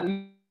 at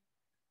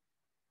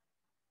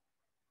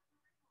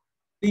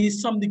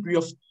least some degree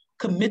of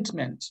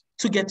commitment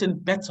to getting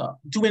better,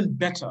 doing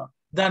better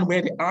than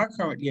where they are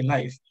currently in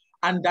life.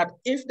 And that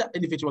if that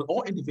individual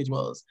or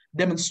individuals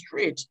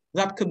demonstrate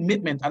that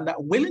commitment and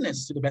that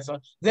willingness to do better,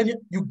 then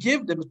you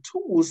give them the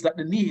tools that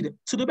they need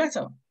to do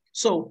better.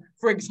 So,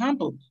 for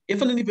example,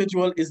 if an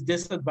individual is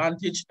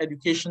disadvantaged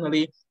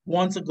educationally,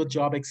 wants a good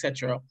job,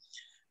 etc.,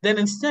 then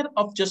instead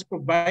of just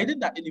providing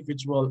that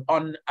individual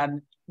on a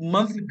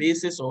monthly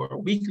basis or a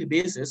weekly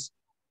basis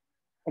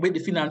with the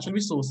financial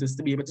resources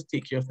to be able to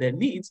take care of their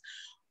needs,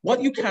 what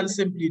you can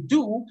simply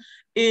do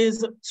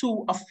is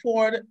to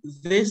afford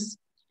this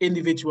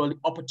individual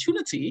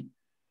opportunity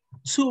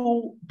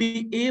to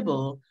be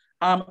able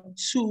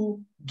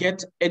to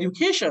get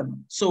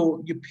education.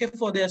 So you pay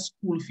for their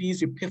school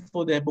fees, you pay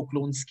for their book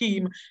loan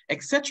scheme,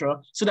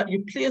 etc., so that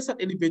you place that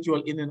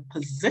individual in a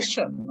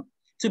position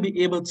to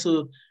be able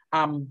to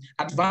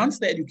advance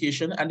their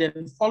education, and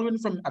then following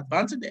from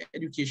advancing their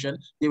education,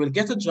 they will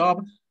get a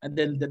job, and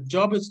then the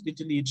job is going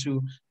to lead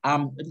to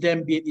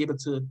them being able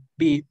to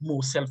be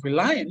more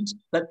self-reliant,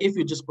 that if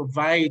you just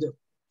provide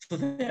for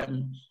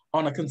them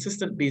on a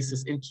consistent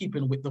basis in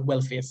keeping with the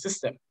welfare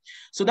system.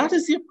 So that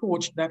is the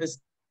approach that is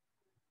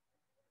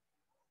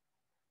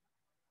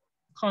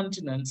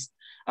countenanced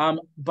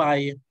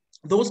by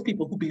those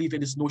people who believe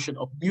in this notion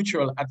of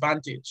mutual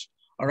advantage,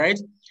 all right?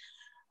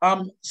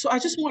 So I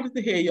just wanted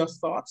to hear your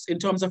thoughts in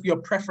terms of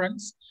your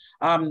preference.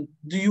 Do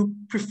you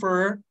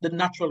prefer the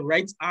natural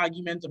rights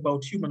argument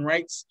about human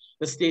rights?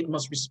 The state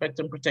must respect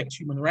and protect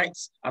human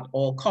rights at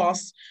all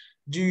costs.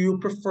 Do you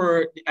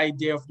prefer the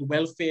idea of the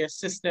welfare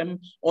system,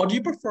 or do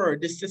you prefer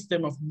the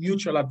system of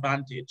mutual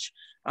advantage?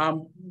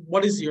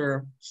 What is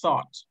your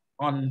thought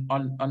on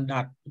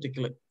that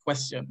particular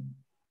question?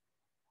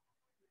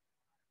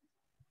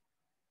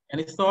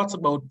 Any thoughts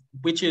about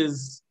which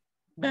is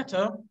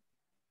better,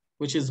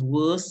 which is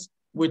worse,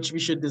 which we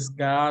should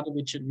discard,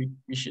 which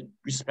we should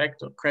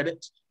respect or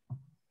credit?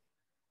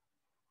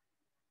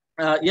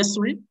 Yes,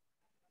 Suri?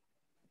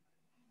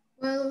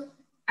 Well,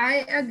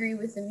 I agree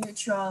with the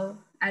mutual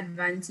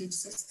advantage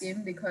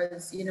system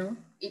because, you know,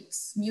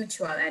 it's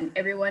mutual and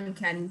everyone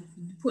can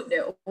put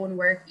their own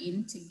work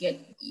in to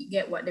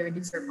get what they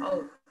deserve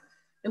out.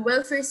 The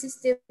welfare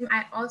system,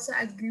 I also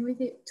agree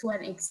with it to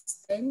an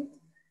extent.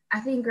 I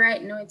think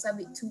right now it's a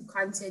bit too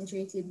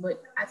concentrated,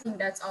 but I think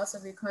that's also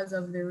because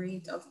of the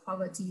rate of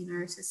poverty in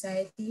our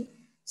society.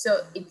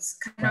 So it's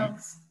kind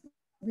of,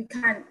 we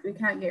can't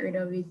get rid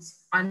of it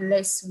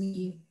unless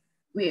we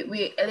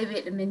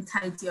elevate the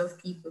mentality of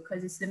people,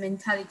 because it's the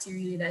mentality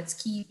really that's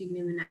keeping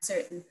them in a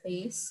certain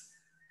place.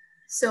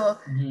 So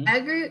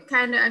I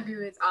kind of agree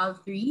with all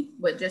three,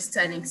 but just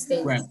to an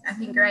extent. Right. I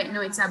think right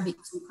now it's a bit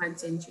too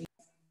concentrated.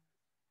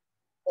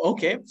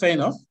 Okay, fair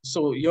enough.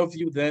 So your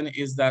view then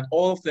is that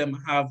all of them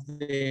have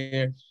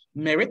their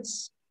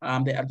merits,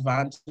 their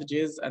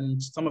advantages,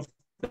 and some of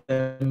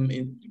them,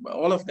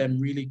 all of them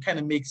really kind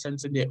of make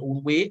sense in their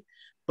own way.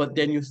 But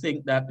then you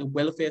think that the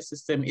welfare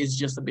system is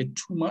just a bit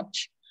too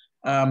much,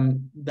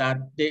 that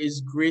there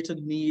is greater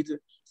need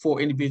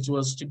for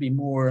individuals to be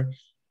more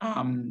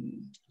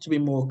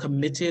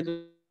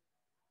committed,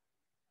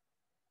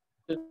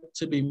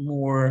 to be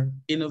more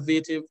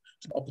innovative,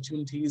 to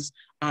opportunities,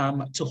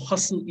 to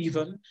hustle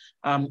even,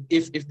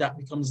 if that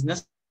becomes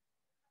necessary.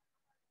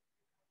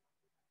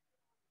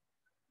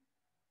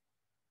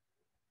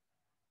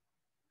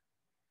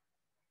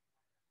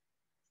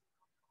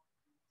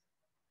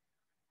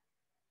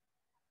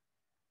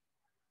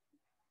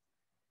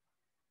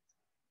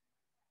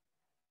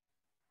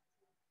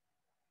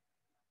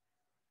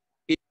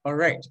 All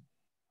right.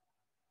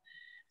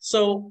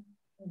 So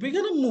we're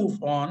going to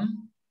move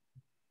on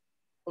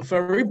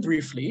very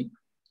briefly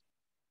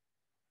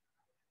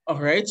All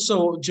right,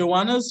 so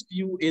Joanna's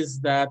view is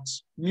that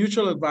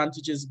mutual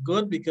advantage is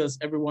good because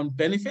everyone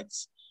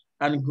benefits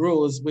and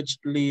grows, which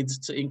leads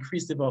to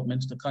increased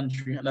development in the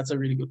country. And that's a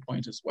really good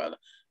point as well,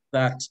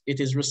 that it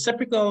is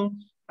reciprocal.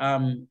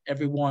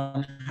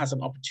 Everyone has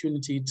an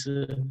opportunity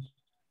to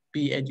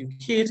be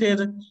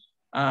educated.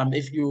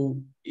 If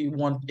you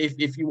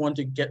want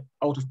to get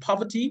out of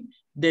poverty,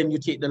 then you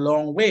take the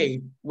long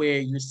way where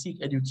you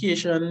seek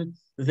education,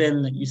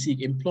 then you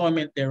seek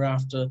employment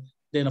thereafter.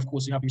 Then of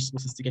course you have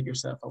resources to get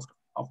yourself out of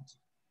poverty.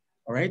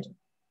 All right.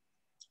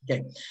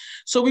 Okay.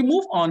 So we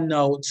move on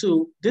now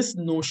to this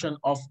notion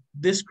of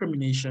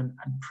discrimination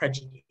and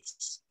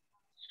prejudice.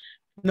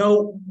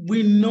 Now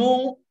we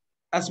know,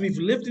 as we've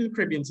lived in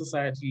Caribbean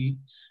society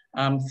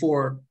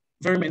for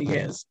very many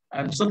years,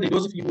 and certainly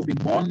those of you who've been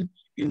born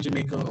in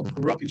Jamaica or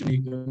grew up in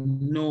Jamaica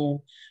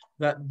know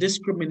that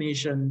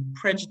discrimination,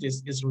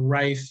 prejudice is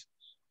rife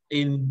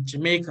in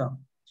Jamaica.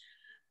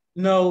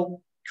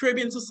 Now,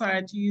 Caribbean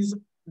societies,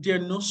 they're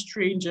no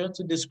stranger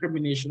to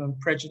discrimination and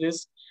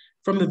prejudice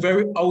from the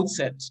very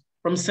outset,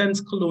 from since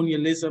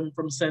colonialism,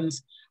 from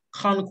since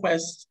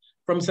conquest,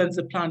 from since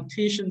the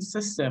plantation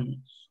system.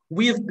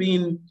 We have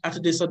been at a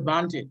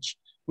disadvantage.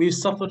 We've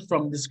suffered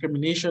from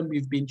discrimination.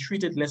 We've been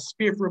treated less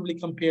favorably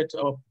compared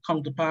to our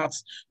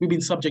counterparts. We've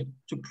been subject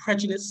to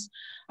prejudice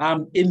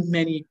in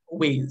many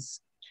ways.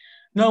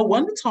 Now,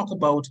 when we talk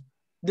about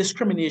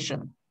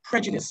discrimination,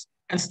 prejudice,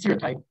 and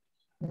stereotype,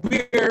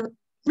 we're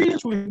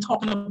really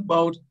talking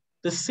about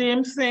the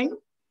same thing,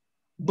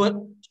 but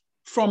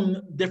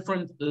from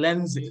different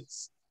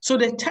lenses. So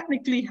they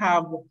technically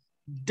have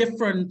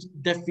different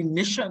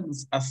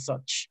definitions as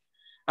such,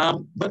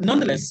 but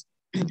nonetheless,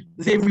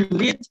 they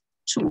relate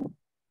to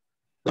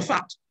the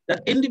fact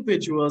that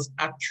individuals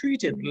are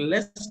treated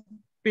less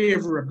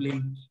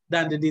favorably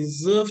than they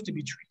deserve to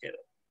be treated,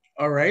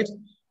 all right?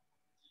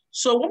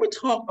 So when we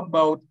talk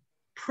about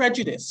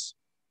prejudice,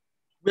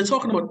 we're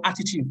talking about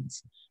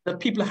attitudes that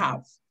people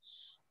have.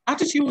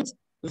 Attitudes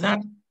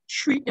that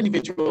treat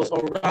individuals,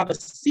 or rather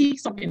see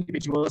some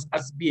individuals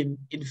as being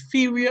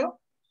inferior,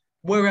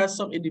 whereas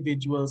some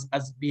individuals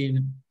as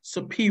being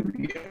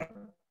superior.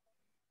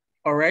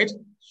 All right?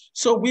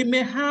 So we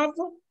may have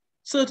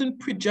certain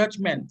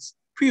prejudgments,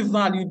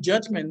 pre-valued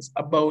judgments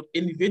about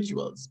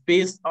individuals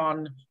based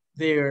on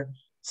their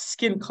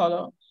skin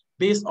color,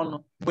 based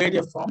on where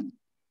they're from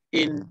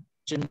in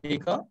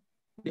Jamaica,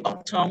 the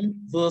uptown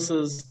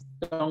versus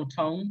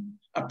downtown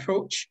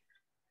approach.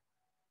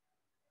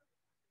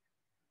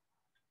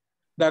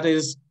 That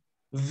is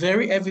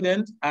very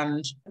evident,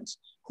 and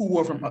who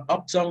are from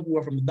uptown, who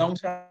are from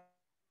downtown.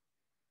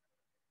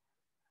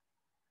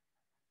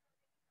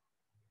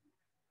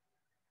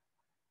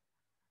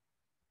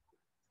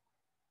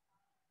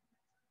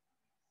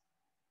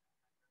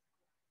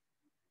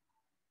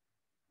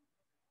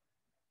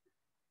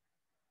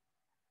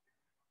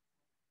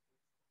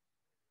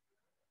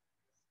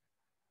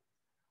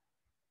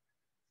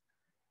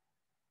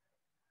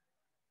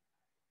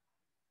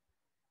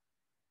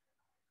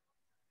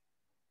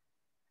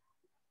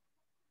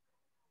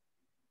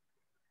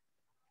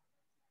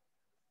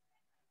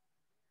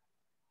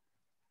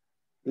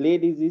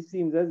 Ladies, it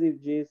seems as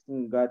if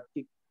Jason got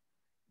kicked,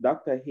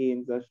 Dr.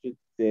 Haynes, I should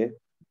say,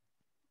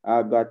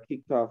 got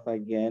kicked off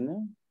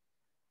again.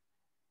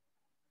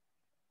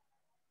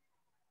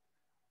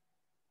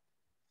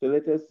 So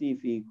let us see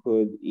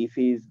if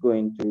he's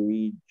going to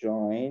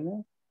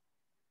rejoin.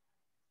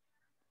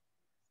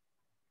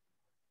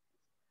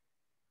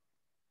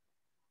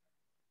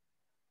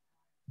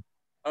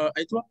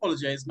 I do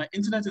apologize. My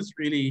internet is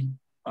really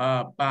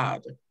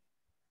bad.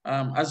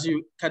 As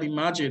you can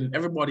imagine,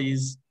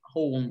 everybody's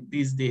home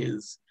these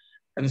days.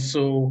 And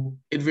so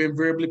it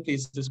invariably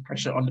places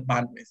pressure on the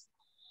bandwidth.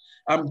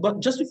 But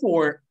just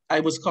before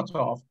I was cut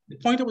off, the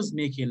point I was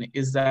making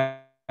is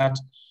that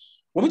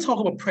when we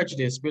talk about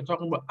prejudice, we're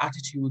talking about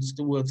attitudes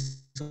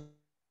towards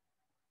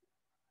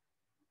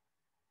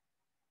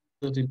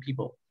certain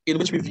people, in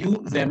which we view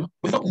them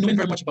without knowing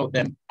very much about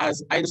them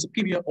as either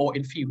superior or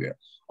inferior.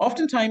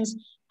 Oftentimes,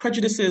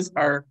 prejudices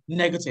are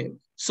negative.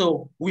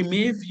 So we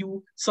may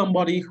view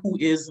somebody who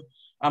is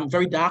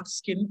very dark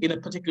skinned in a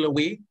particular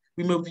way.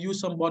 We may view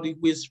somebody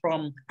who is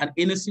from an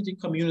inner city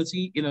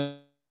community in a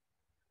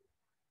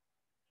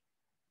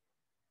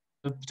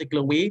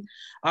particular way,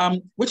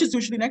 which is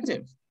usually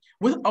negative.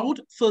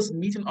 Without first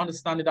meeting,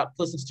 understanding that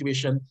person's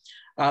situation,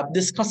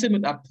 discussing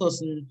with that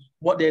person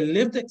what their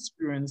lived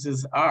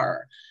experiences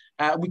are,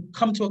 we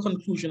come to a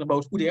conclusion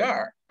about who they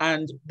are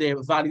and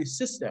their value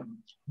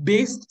system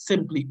based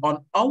simply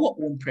on our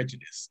own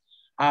prejudice.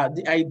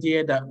 The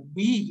idea that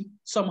we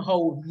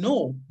somehow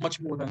know much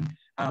more than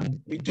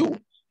we do,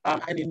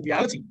 and in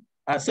reality,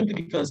 simply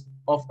because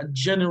of a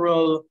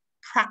general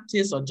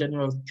practice or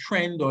general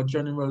trend or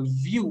general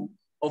view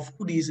of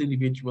who these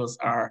individuals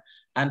are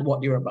and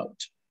what they're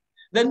about.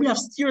 Then we have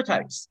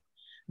stereotypes.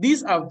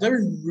 These are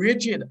very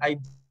rigid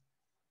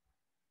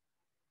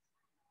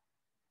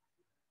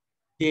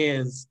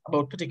ideas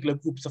about particular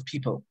groups of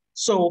people.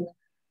 So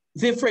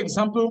they, for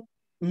example,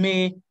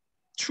 may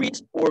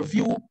treat or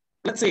view,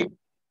 let's say,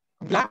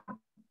 Black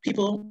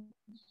people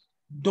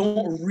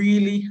don't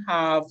really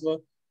have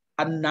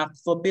a knack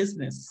for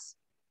business.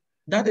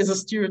 That is a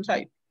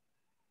stereotype.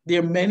 There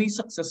are many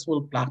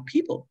successful Black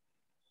people.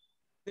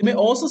 They may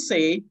also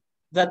say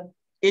that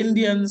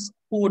Indians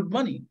hoard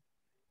money.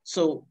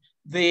 So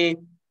they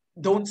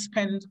don't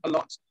spend a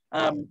lot.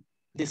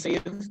 They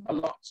save a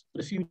lot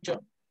for the future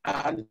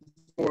and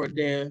for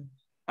their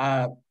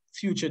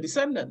future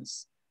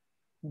descendants.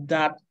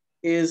 That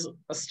is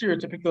a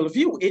stereotypical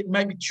view. It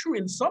might be true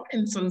in some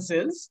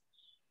instances,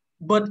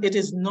 but it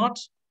is not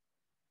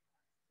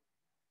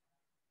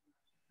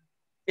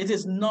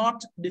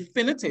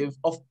definitive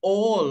of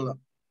all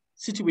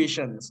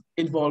situations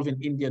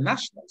involving Indian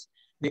nationals.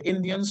 The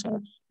Indians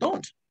who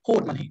don't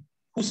hoard money,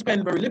 who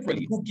spend very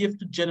liberally, who give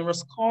to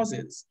generous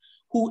causes,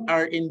 who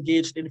are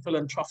engaged in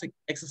philanthropic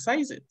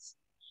exercises.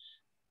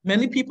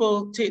 Many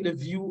people take the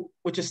view,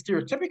 which is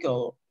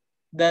stereotypical,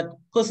 that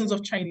persons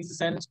of Chinese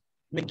descent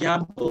may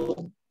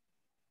gamble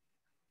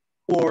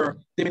or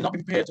they may not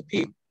be prepared to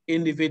pay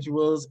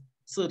individuals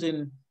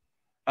certain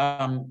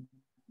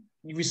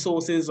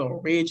resources or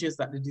wages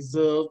that they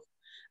deserve.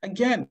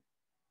 Again,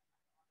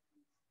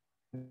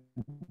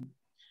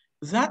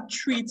 that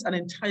treats an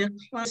entire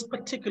class.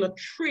 Particular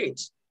trait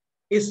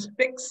is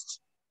fixed,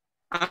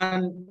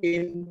 and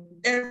in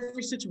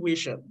every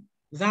situation,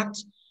 that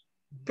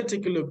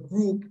particular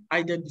group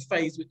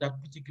identifies with that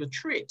particular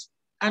trait.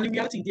 And in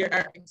reality, there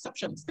are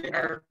exceptions.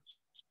 There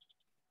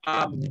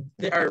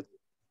are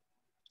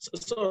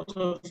sort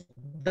of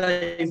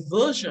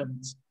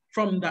diversions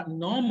from that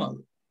normal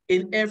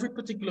in every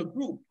particular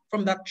group,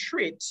 from that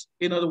trait,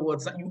 in other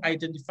words, that you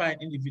identify an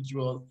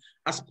individual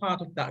as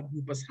part of that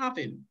group as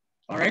having.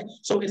 All right.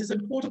 So it is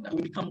important that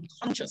we become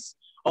conscious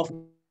of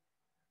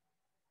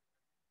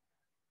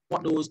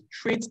what those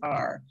traits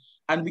are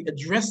and we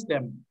address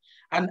them.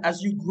 And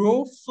as you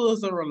grow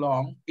further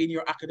along in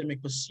your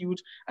academic pursuit,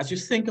 as you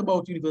think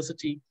about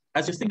university,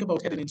 as you think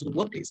about heading into the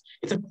workplace,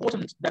 it's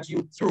important that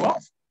you throw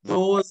off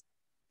those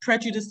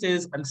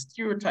prejudices and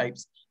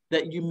stereotypes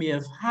that you may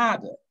have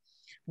had,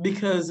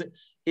 because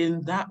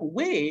in that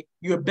way,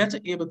 you're better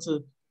able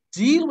to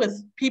deal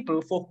with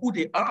people for who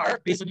they are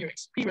based on your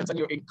experience and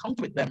your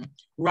encounter with them,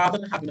 rather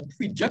than having a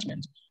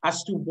prejudgment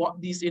as to what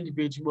these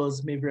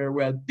individuals may very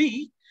well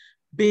be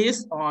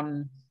based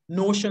on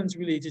notions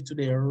related to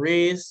their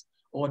race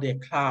or their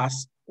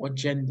class or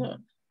gender,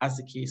 as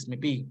the case may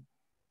be.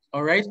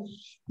 All right.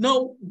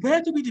 Now,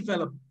 where do we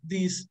develop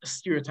these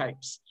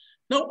stereotypes?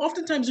 Now,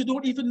 oftentimes we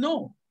don't even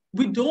know.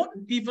 We don't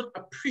even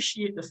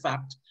appreciate the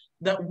fact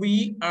that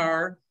we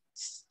are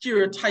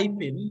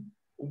stereotyping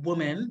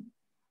women,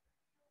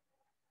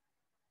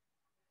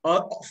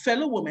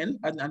 fellow women,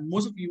 and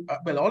most of you,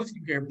 well, all of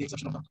you here, with the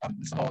exception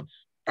of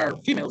are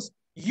females.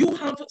 You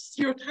have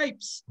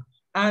stereotypes,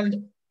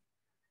 and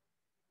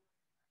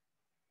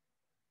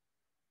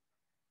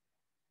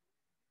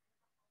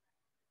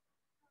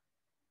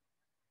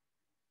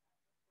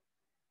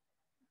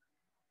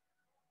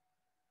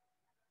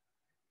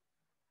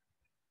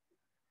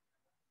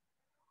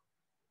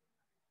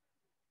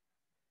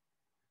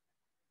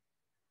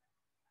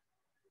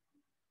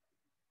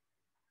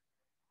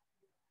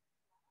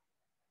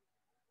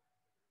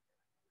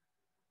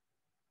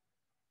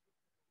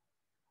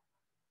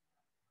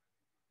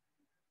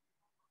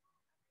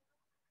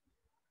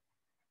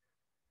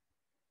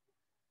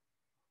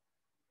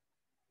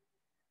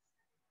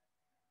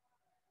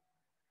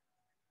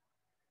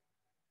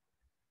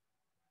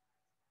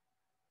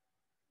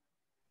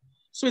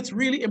so it's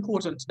really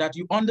important that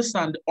you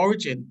understand the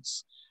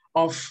origins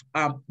of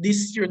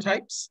these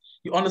stereotypes.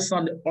 You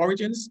understand the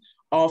origins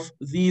of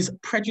these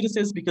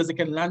prejudices, because they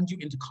can land you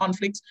into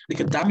conflicts, they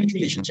can damage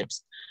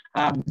relationships.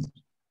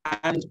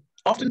 And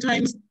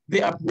oftentimes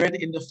they are bred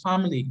in the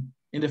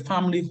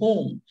family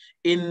home,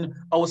 in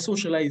our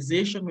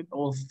socialization with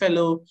our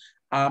fellow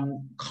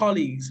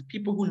colleagues,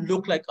 people who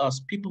look like us,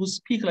 people who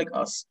speak like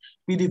us.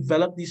 We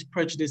develop these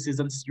prejudices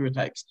and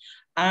stereotypes.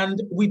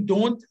 And we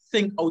don't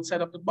think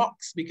outside of the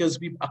box because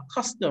we've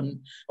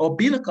accustomed or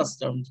been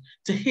accustomed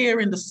to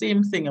hearing the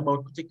same thing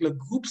about particular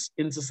groups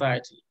in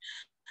society.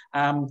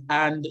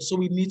 And so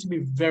we need to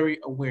be very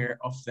aware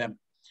of them.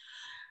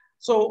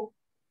 So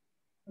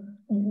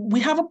we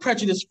have a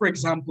prejudice, for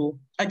example,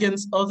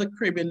 against other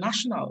Caribbean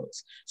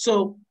nationals.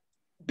 So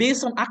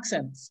based on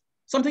accents,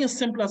 something as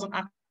simple as an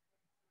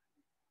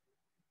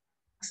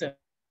accent,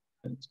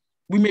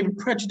 we may be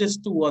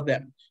prejudiced toward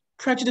them.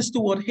 Prejudiced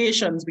toward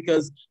Haitians,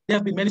 because there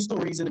have been many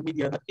stories in the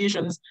media that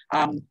Haitians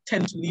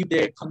tend to leave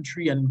their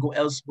country and go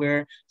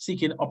elsewhere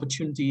seeking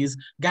opportunities.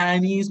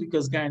 Guyanese,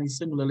 because Guyanese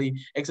similarly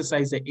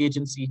exercise their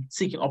agency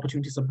seeking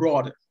opportunities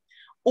abroad.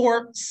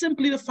 Or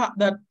simply the fact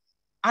that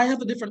I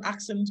have a different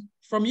accent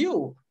from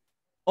you.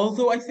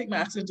 Although I think my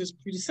accent is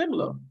pretty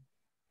similar,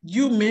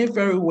 you may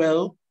very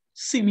well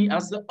see me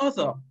as the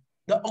other,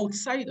 the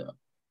outsider,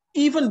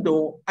 even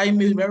though I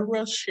may very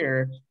well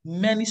share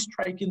many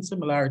striking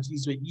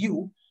similarities with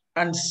you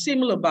and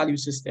similar value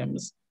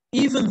systems,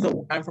 even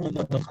though I'm from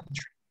another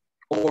country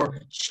or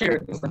share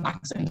a different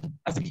accent,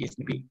 as the case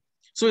may be.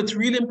 So it's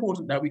really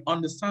important that we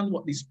understand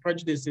what these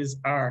prejudices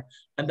are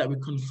and that we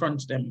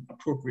confront them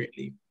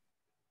appropriately.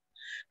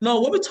 Now,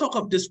 when we talk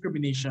of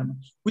discrimination,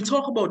 we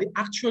talk about the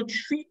actual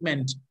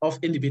treatment of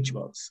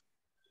individuals.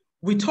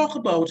 We talk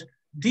about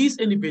these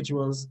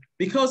individuals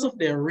because of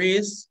their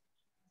race,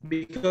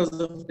 because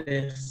of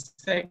their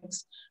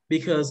sex,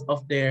 because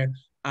of their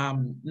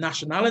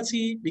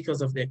nationality,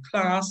 because of their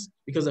class,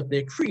 because of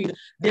their creed,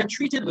 they're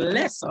treated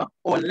lesser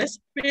or less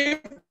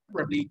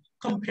favorably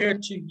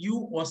compared to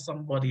you or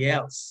somebody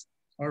else,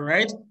 all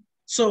right?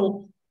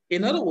 So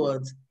in other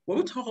words, when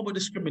we talk about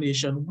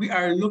discrimination, we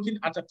are looking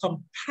at a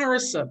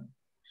comparison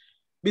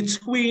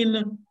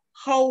between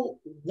how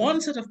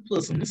one set of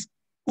persons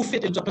who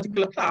fit into a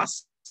particular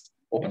class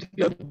or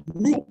particular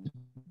group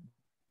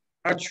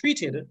are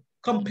treated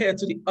compared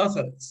to the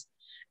others,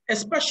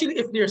 especially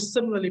if they're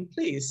similarly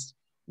placed.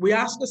 We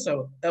ask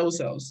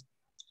ourselves,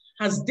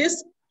 has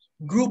this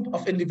group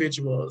of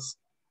individuals,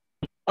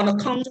 on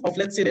account of,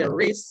 let's say, their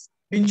race,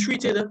 been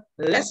treated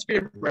less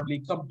favorably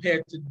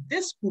compared to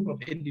this group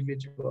of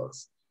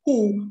individuals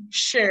who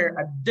share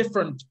a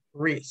different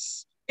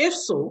race? If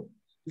so,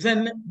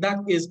 then that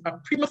is a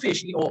prima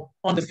facie, or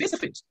on the face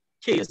of it,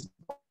 case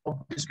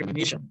of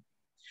discrimination.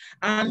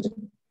 And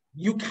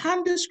you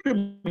can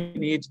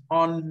discriminate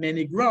on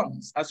many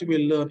grounds, as we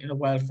will learn in a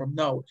while from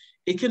now.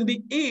 It can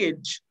be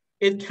age,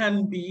 it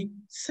can be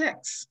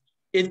sex,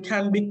 it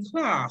can be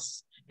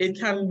class, it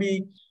can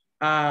be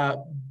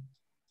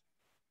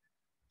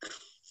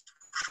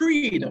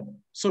creed,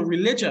 so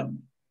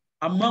religion,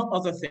 among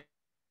other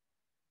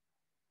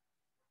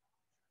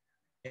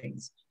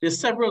things. There's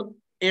several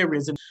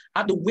areas and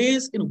the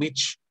ways in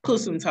which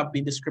persons have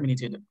been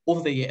discriminated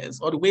over the years,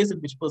 or the ways in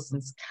which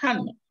persons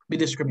can be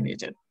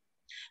discriminated.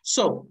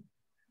 So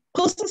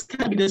persons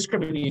can be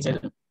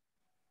discriminated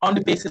on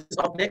the basis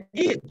of their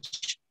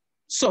age.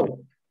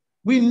 So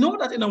we know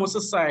that in our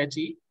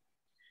society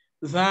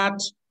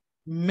that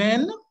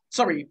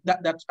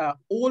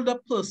older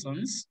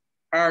persons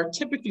are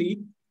typically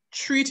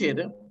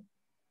treated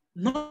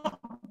not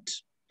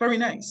very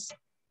nice.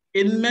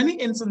 In many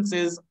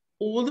instances,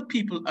 older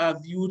people are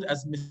viewed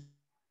as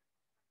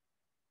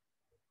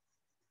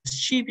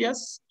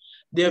mischievous,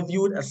 they're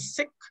viewed as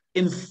sick,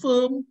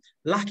 infirm,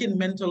 lacking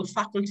mental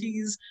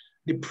faculties,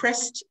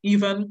 depressed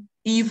even,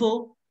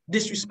 evil,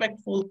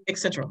 disrespectful,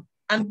 etc.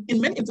 And in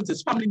many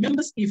instances, family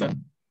members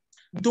even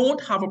don't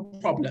have a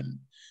problem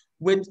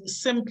with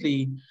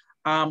simply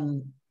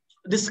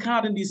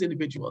discarding these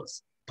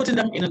individuals, putting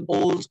them in an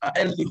old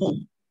elderly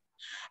home.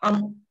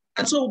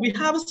 And so we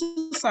have a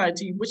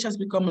society which has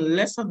become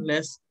less and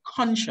less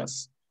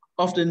conscious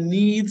of the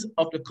needs,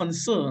 of the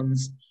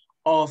concerns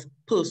of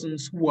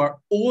persons who are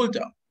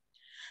older.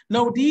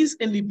 Now, these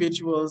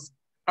individuals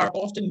are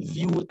often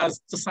viewed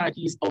as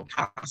society's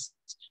outcasts.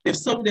 They've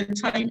served their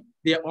time,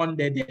 they're on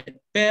their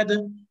deathbed,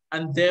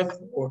 and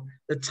therefore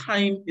the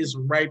time is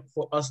ripe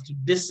for us to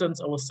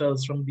distance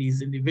ourselves from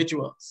these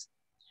individuals.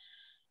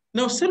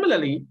 Now,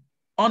 similarly,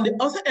 on the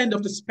other end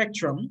of the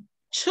spectrum,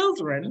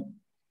 children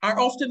are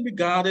often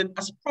regarded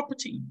as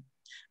property.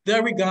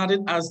 They're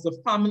regarded as the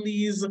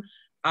family's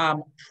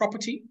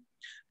property.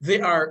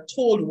 They are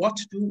told what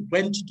to do,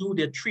 when to do.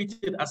 They're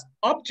treated as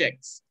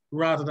objects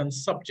rather than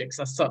subjects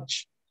as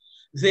such.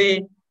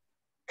 They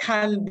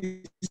can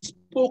be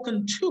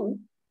spoken to,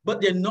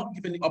 but they're not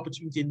given the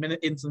opportunity in many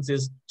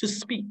instances to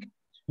speak.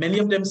 Many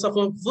of them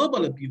suffer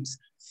verbal abuse,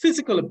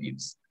 physical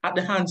abuse at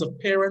the hands of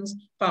parents,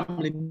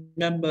 family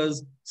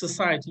members,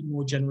 society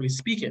more generally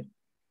speaking.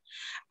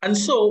 And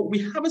so we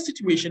have a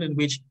situation in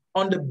which,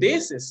 on the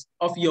basis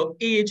of your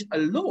age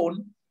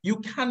alone, you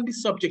can be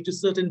subject to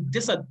certain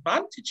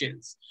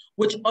disadvantages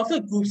which other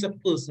groups of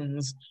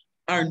persons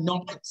are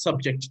not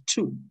subject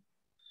to.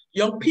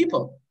 Young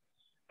people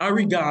are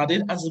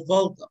regarded as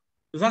vulgar.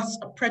 That's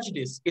a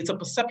prejudice, it's a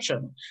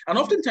perception. And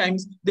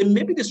oftentimes they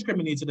may be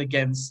discriminated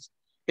against.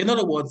 In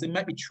other words, they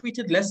might be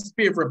treated less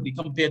favorably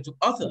compared to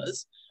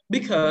others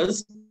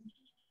because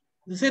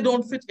they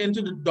don't fit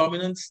into the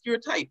dominant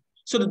stereotype.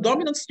 So the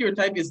dominant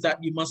stereotype is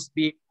that you must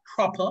be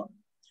proper,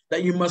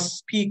 that you must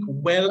speak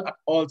well at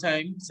all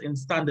times in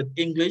standard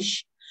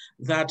English,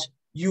 that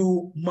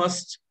you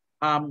must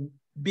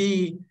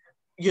be,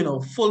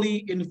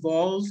 fully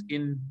involved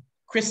in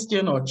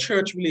Christian or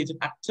church-related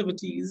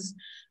activities,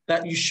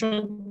 that you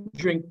shouldn't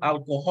drink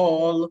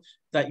alcohol,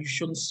 that you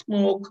shouldn't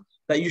smoke,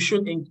 that you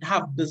shouldn't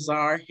have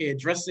bizarre hair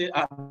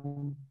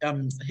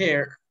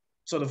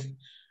sort of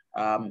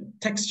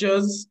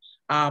textures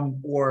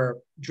or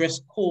dress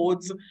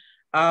codes,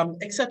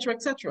 etc.,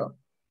 etc.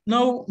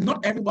 No,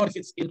 not everybody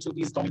fits into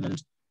these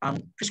dominant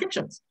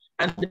prescriptions.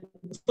 And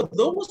for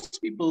those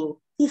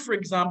people who, for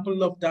example,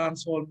 love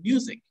dancehall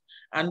music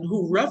and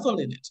who revel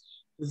in it,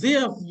 they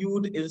are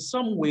viewed in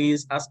some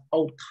ways as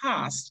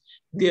outcast.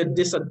 They're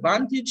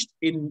disadvantaged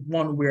in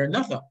one way or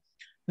another.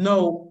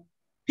 Now,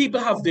 people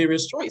have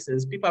various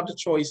choices. People have the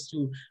choice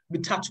to be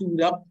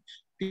tattooed up.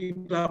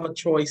 People have a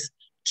choice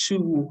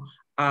to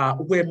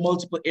wear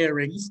multiple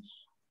earrings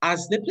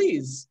as they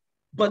please.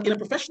 But in a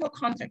professional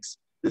context,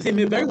 they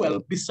may very well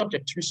be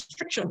subject to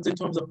restrictions in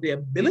terms of their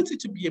ability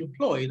to be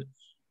employed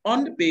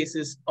on the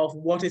basis of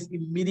what is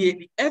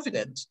immediately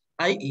evident,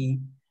 i.e.,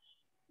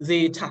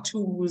 the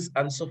tattoos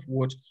and so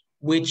forth,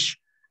 which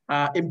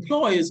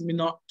employers may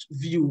not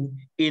view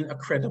in a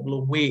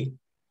credible way.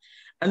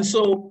 And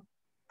so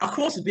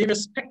across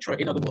various spectra,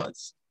 in other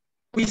words,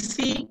 we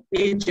see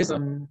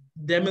ageism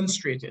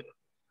demonstrated.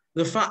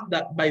 The fact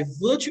that by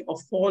virtue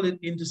of falling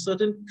into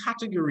certain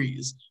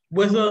categories,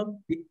 whether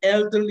the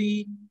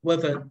elderly,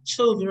 whether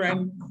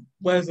children,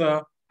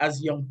 whether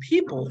as young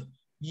people,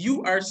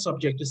 you are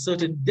subject to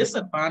certain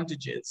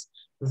disadvantages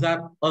that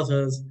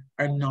others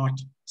are not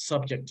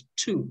subject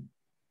to.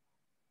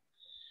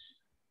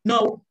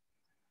 Now,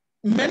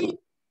 many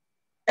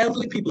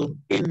elderly people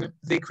in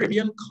the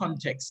Caribbean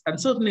context, and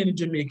certainly in the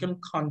Jamaican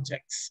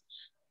context,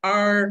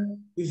 are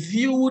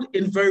viewed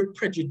in very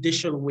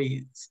prejudicial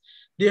ways.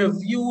 They are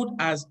viewed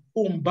as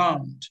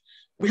homebound.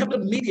 We have the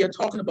media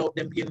talking about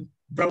them being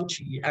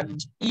grouchy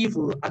and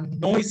evil and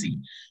noisy.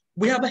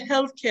 We have a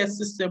healthcare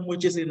system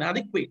which is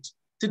inadequate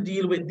to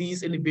deal with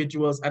these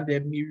individuals and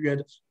their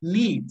myriad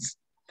needs.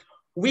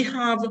 We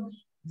have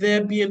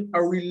there being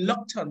a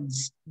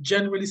reluctance,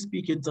 generally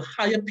speaking, to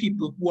hire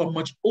people who are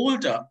much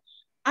older.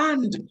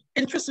 And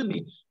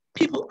interestingly,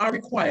 people are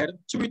required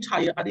to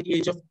retire at the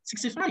age of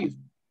 65.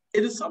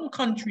 In some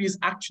countries,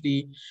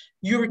 actually,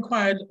 you're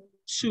required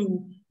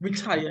to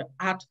retire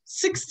at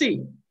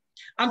 60.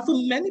 And for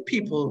many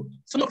people,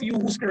 some of you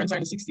whose parents are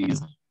in the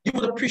 60s, you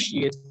would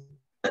appreciate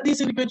that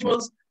these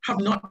individuals have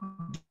not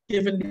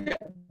given their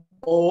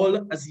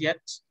all as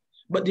yet,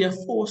 but they are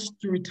forced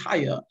to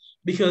retire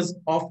because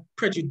of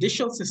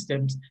prejudicial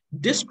systems,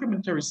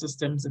 discriminatory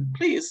systems in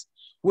place,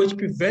 which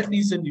prevent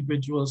these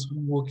individuals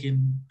from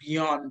working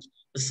beyond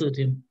a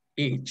certain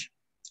age.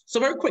 So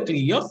very quickly,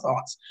 your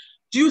thoughts.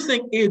 Do you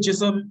think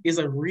ageism is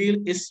a real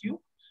issue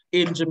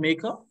in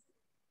Jamaica?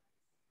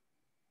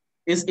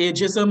 Is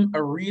ageism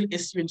a real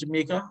issue in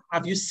Jamaica?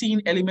 Have you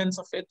seen elements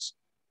of it?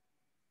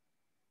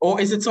 Or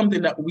is it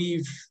something that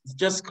we've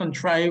just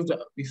contrived,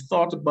 we've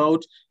thought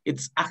about,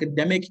 it's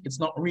academic, it's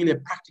not really a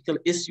practical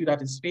issue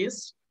that is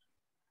faced?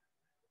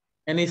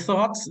 Any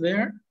thoughts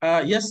there?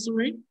 Yes,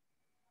 Serene?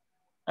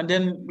 And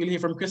then we'll hear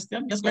from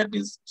Christian. Yes, go ahead,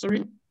 please,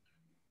 Serene.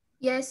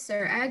 Yes,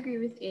 sir. I agree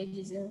with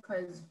ageism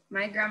because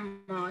my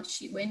grandma,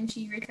 when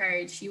she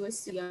retired, she was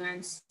still young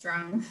and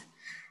strong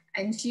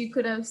and she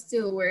could have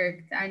still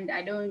worked. And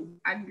I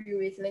don't agree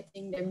with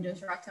letting them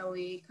just rot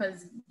away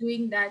because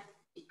doing that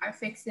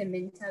affects them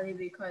mentally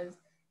because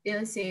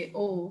they'll say,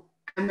 oh,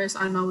 I'm just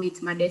on my way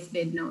to my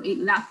deathbed now. It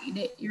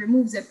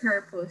removes the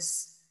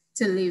purpose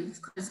to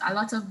live because a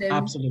lot of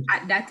them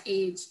at that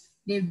age,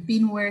 they've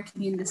been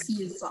working in the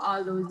field for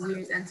all those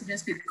years and to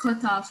just be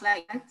cut off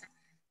like that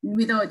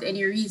without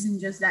any reason,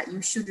 just that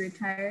you should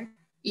retire,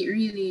 it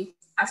really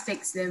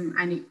affects them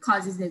and it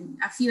causes them,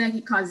 I feel like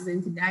it causes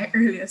them to die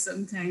earlier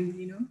sometimes,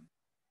 you know?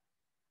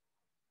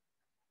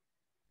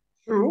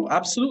 True,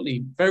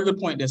 absolutely. Very good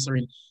point there,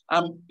 Serene.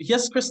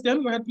 Yes,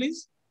 Christian, go ahead,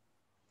 please.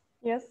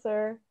 Yes,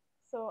 sir.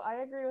 So I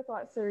agree with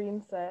what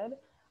Serene said.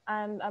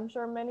 And I'm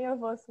sure many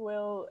of us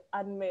will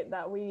admit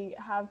that we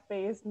have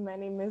faced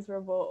many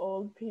miserable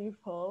old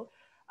people.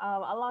 A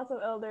lot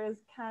of elders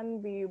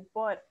can be,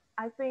 but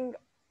I think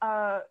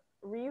a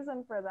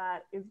reason for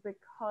that is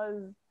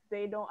because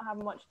they don't have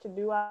much to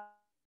do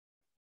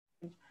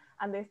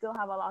and they still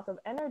have a lot of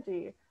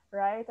energy,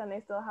 right? And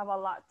they still have a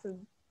lot to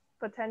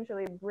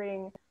potentially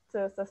bring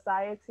to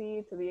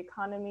society, to the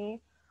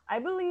economy. I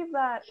believe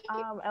that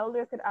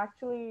elders could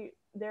actually,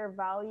 their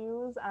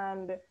values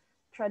and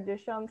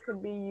traditions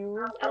could be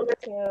used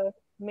to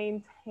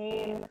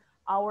maintain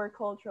our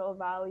cultural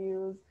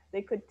values.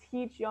 They could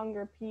teach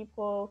younger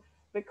people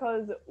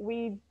because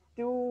we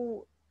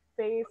do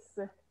face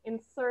in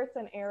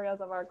certain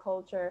areas of our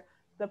culture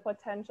the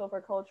potential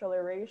for cultural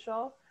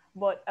erasure,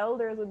 but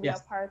elders would be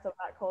a part of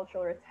that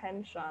cultural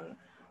retention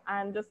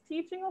and just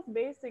teaching us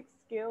basic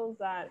skills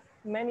that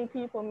many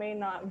people may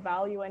not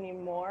value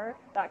anymore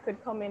that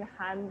could come in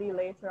handy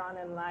later on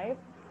in life.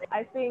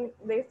 I think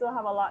they still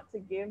have a lot to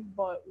give,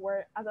 but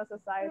we're, as a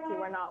society,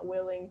 we're not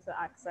willing to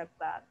accept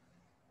that.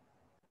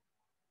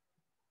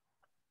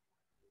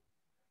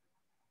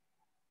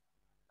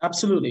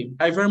 Absolutely.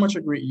 I very much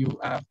agree with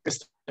you,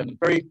 Kristen.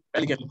 Very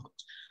elegant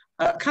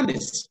put.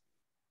 Candice.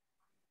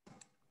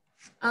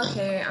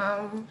 Okay,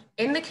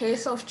 in the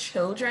case of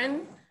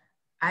children,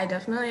 I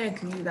definitely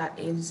agree that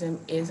ageism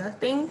is a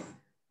thing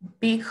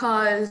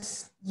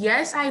because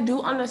yes, I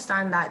do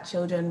understand that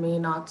children may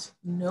not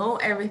know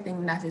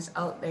everything that is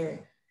out there.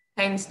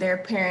 Hence, their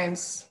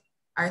parents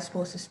are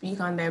supposed to speak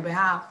on their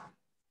behalf.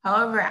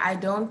 However, I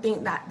don't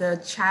think that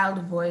the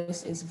child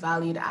voice is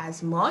valued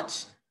as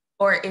much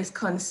or is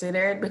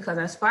considered because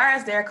as far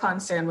as they're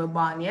concerned, we're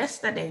born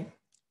yesterday.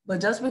 But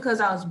just because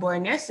I was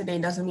born yesterday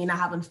doesn't mean I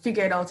haven't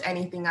figured out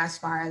anything as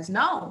far as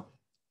now.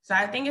 So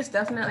I think it's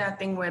definitely a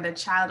thing where the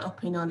child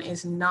opinion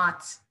is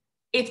not,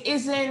 it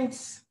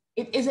isn't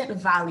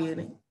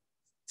valued.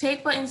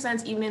 Take, for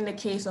instance, even in the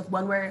case of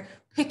when we're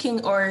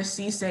picking our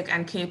CSEC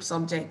and CAPE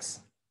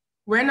subjects,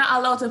 we're not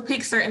allowed to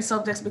pick certain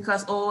subjects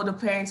because, oh, the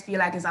parents feel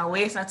like it's a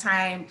waste of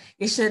time.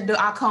 You should do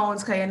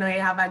accounts because you know you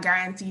have a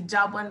guaranteed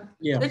job. And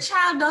the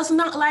child does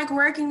not like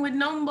working with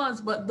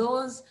numbers, but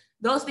those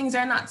things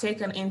are not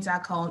taken into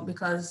account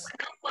because,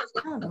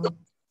 I don't know,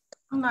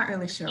 I'm not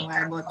really sure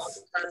why, but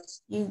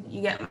you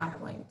get my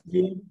point.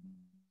 Yeah.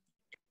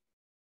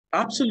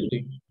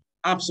 Absolutely.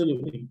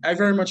 Absolutely. I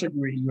very much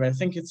agree with you. I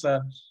think it's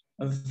a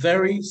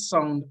very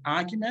sound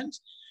argument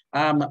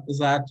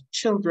that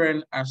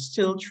children are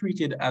still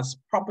treated as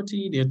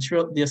property.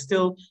 They're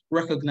still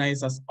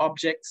recognized as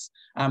objects.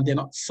 They're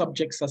not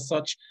subjects as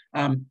such.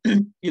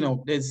 You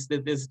know, there's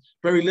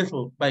very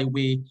little by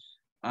way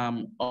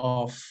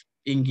of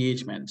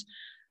engagement.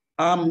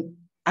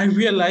 I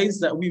realize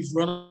that we've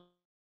run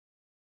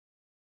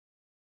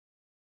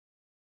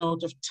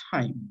out of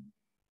time,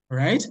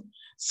 right?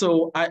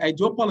 So I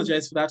do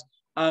apologize for that.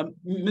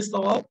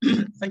 Mr. Wall,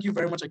 thank you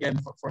very much again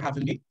for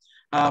having me.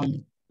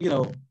 You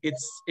know,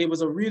 it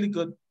was a really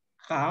good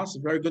class,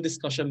 very good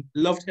discussion.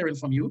 Loved hearing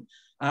from you.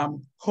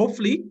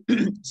 Hopefully,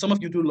 some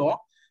of you do law,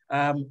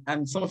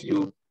 and some of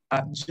you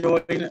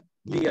join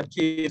me at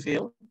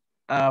KFL,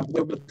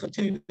 where we'll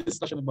continue the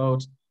discussion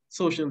about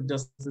social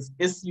justice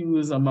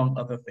issues, among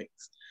other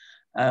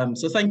things.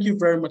 So thank you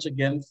very much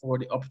again for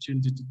the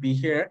opportunity to be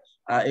here.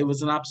 It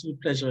was an absolute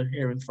pleasure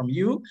hearing from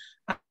you.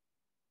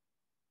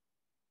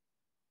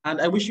 And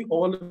I wish you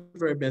all the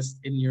very best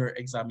in your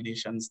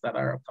examinations that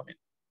are upcoming.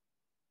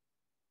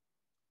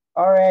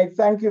 All right,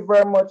 thank you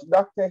very much,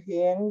 Dr.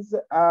 Haynes.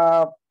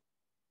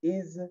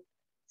 Is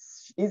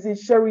it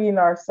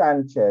Shireen or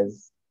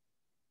Sanchez?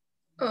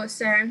 Oh,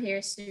 sir, I'm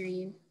here,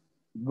 Shireen.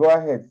 Go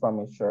ahead for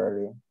me,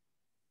 Shirley.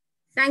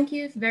 Thank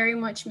you very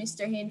much,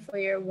 Mr. Haynes, for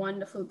your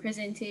wonderful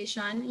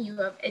presentation. You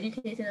have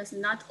educated us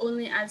not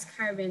only as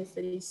Caribbean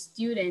studies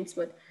students,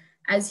 but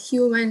as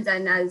humans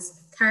and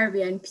as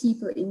Caribbean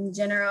people in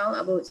general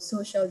about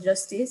social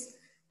justice.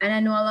 And I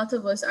know a lot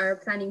of us are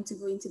planning to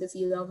go into the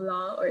field of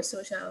law or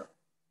social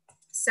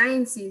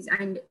sciences,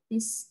 and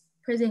this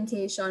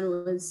presentation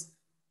was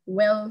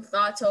well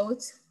thought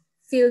out,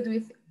 filled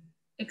with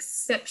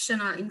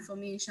exceptional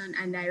information,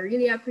 and I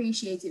really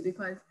appreciate it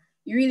because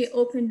you really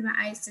opened my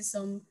eyes to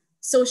some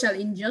social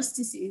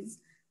injustices,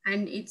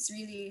 and it's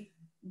really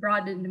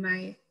broadened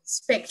my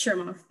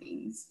spectrum of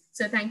things.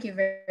 So thank you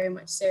very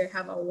much, sir.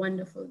 Have a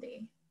wonderful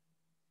day.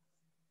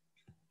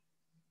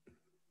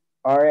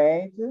 All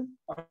right.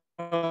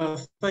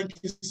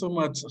 Thank you so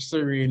much,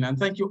 Serene, and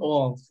thank you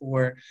all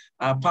for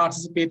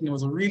participating. It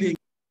was a really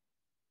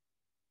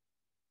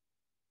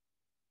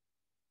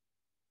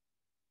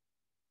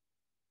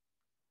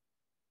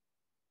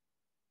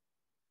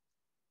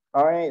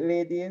all right,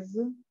 ladies.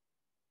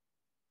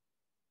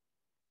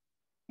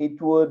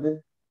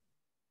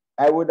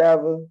 I would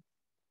have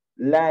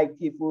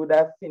liked if we would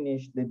have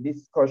finished the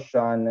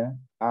discussion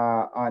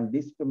on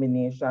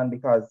discrimination,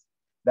 because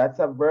that's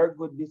a very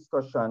good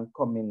discussion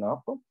coming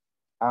up.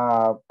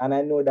 And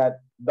I know that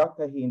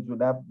Dr. Haynes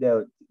would have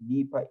delved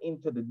deeper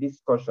into the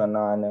discussion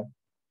on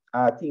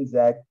things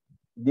like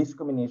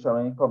discrimination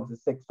when it comes to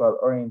sexual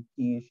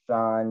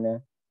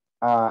orientation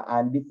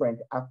and different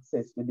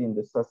access within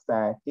the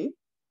society.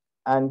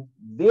 And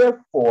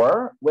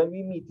therefore, when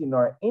we meet in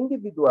our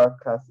individual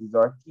classes,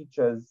 our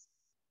teachers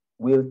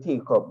will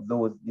take up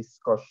those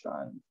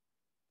discussions.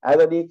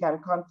 Either they can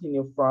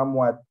continue from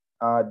what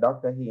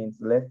Dr. Haynes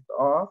left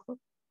off,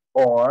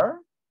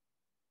 or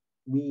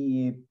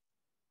they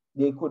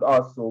could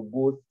also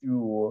go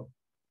through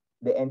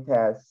the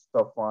entire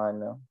stuff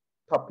on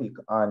topic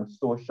on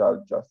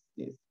social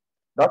justice.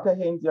 Dr.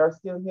 Haynes, you're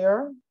still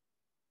here?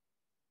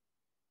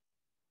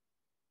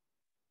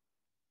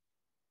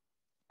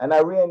 And I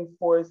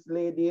reinforce,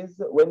 ladies,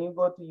 when you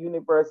go to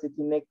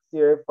university next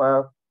year, if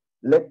a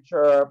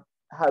lecturer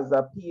has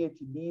a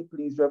PhD,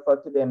 please refer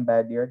to them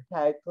by their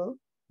title.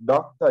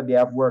 Doctor, they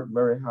have worked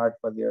very hard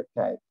for their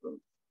titles.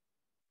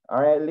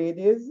 All right,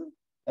 ladies,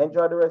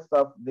 enjoy the rest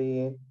of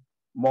the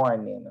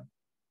morning.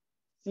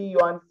 See you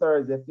on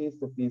Thursday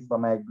face-to-face for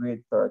my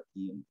grade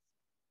 13.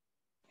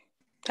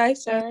 Bye,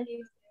 sir.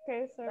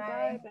 Okay, sir.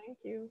 Bye. Thank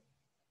you.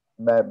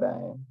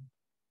 Bye-bye.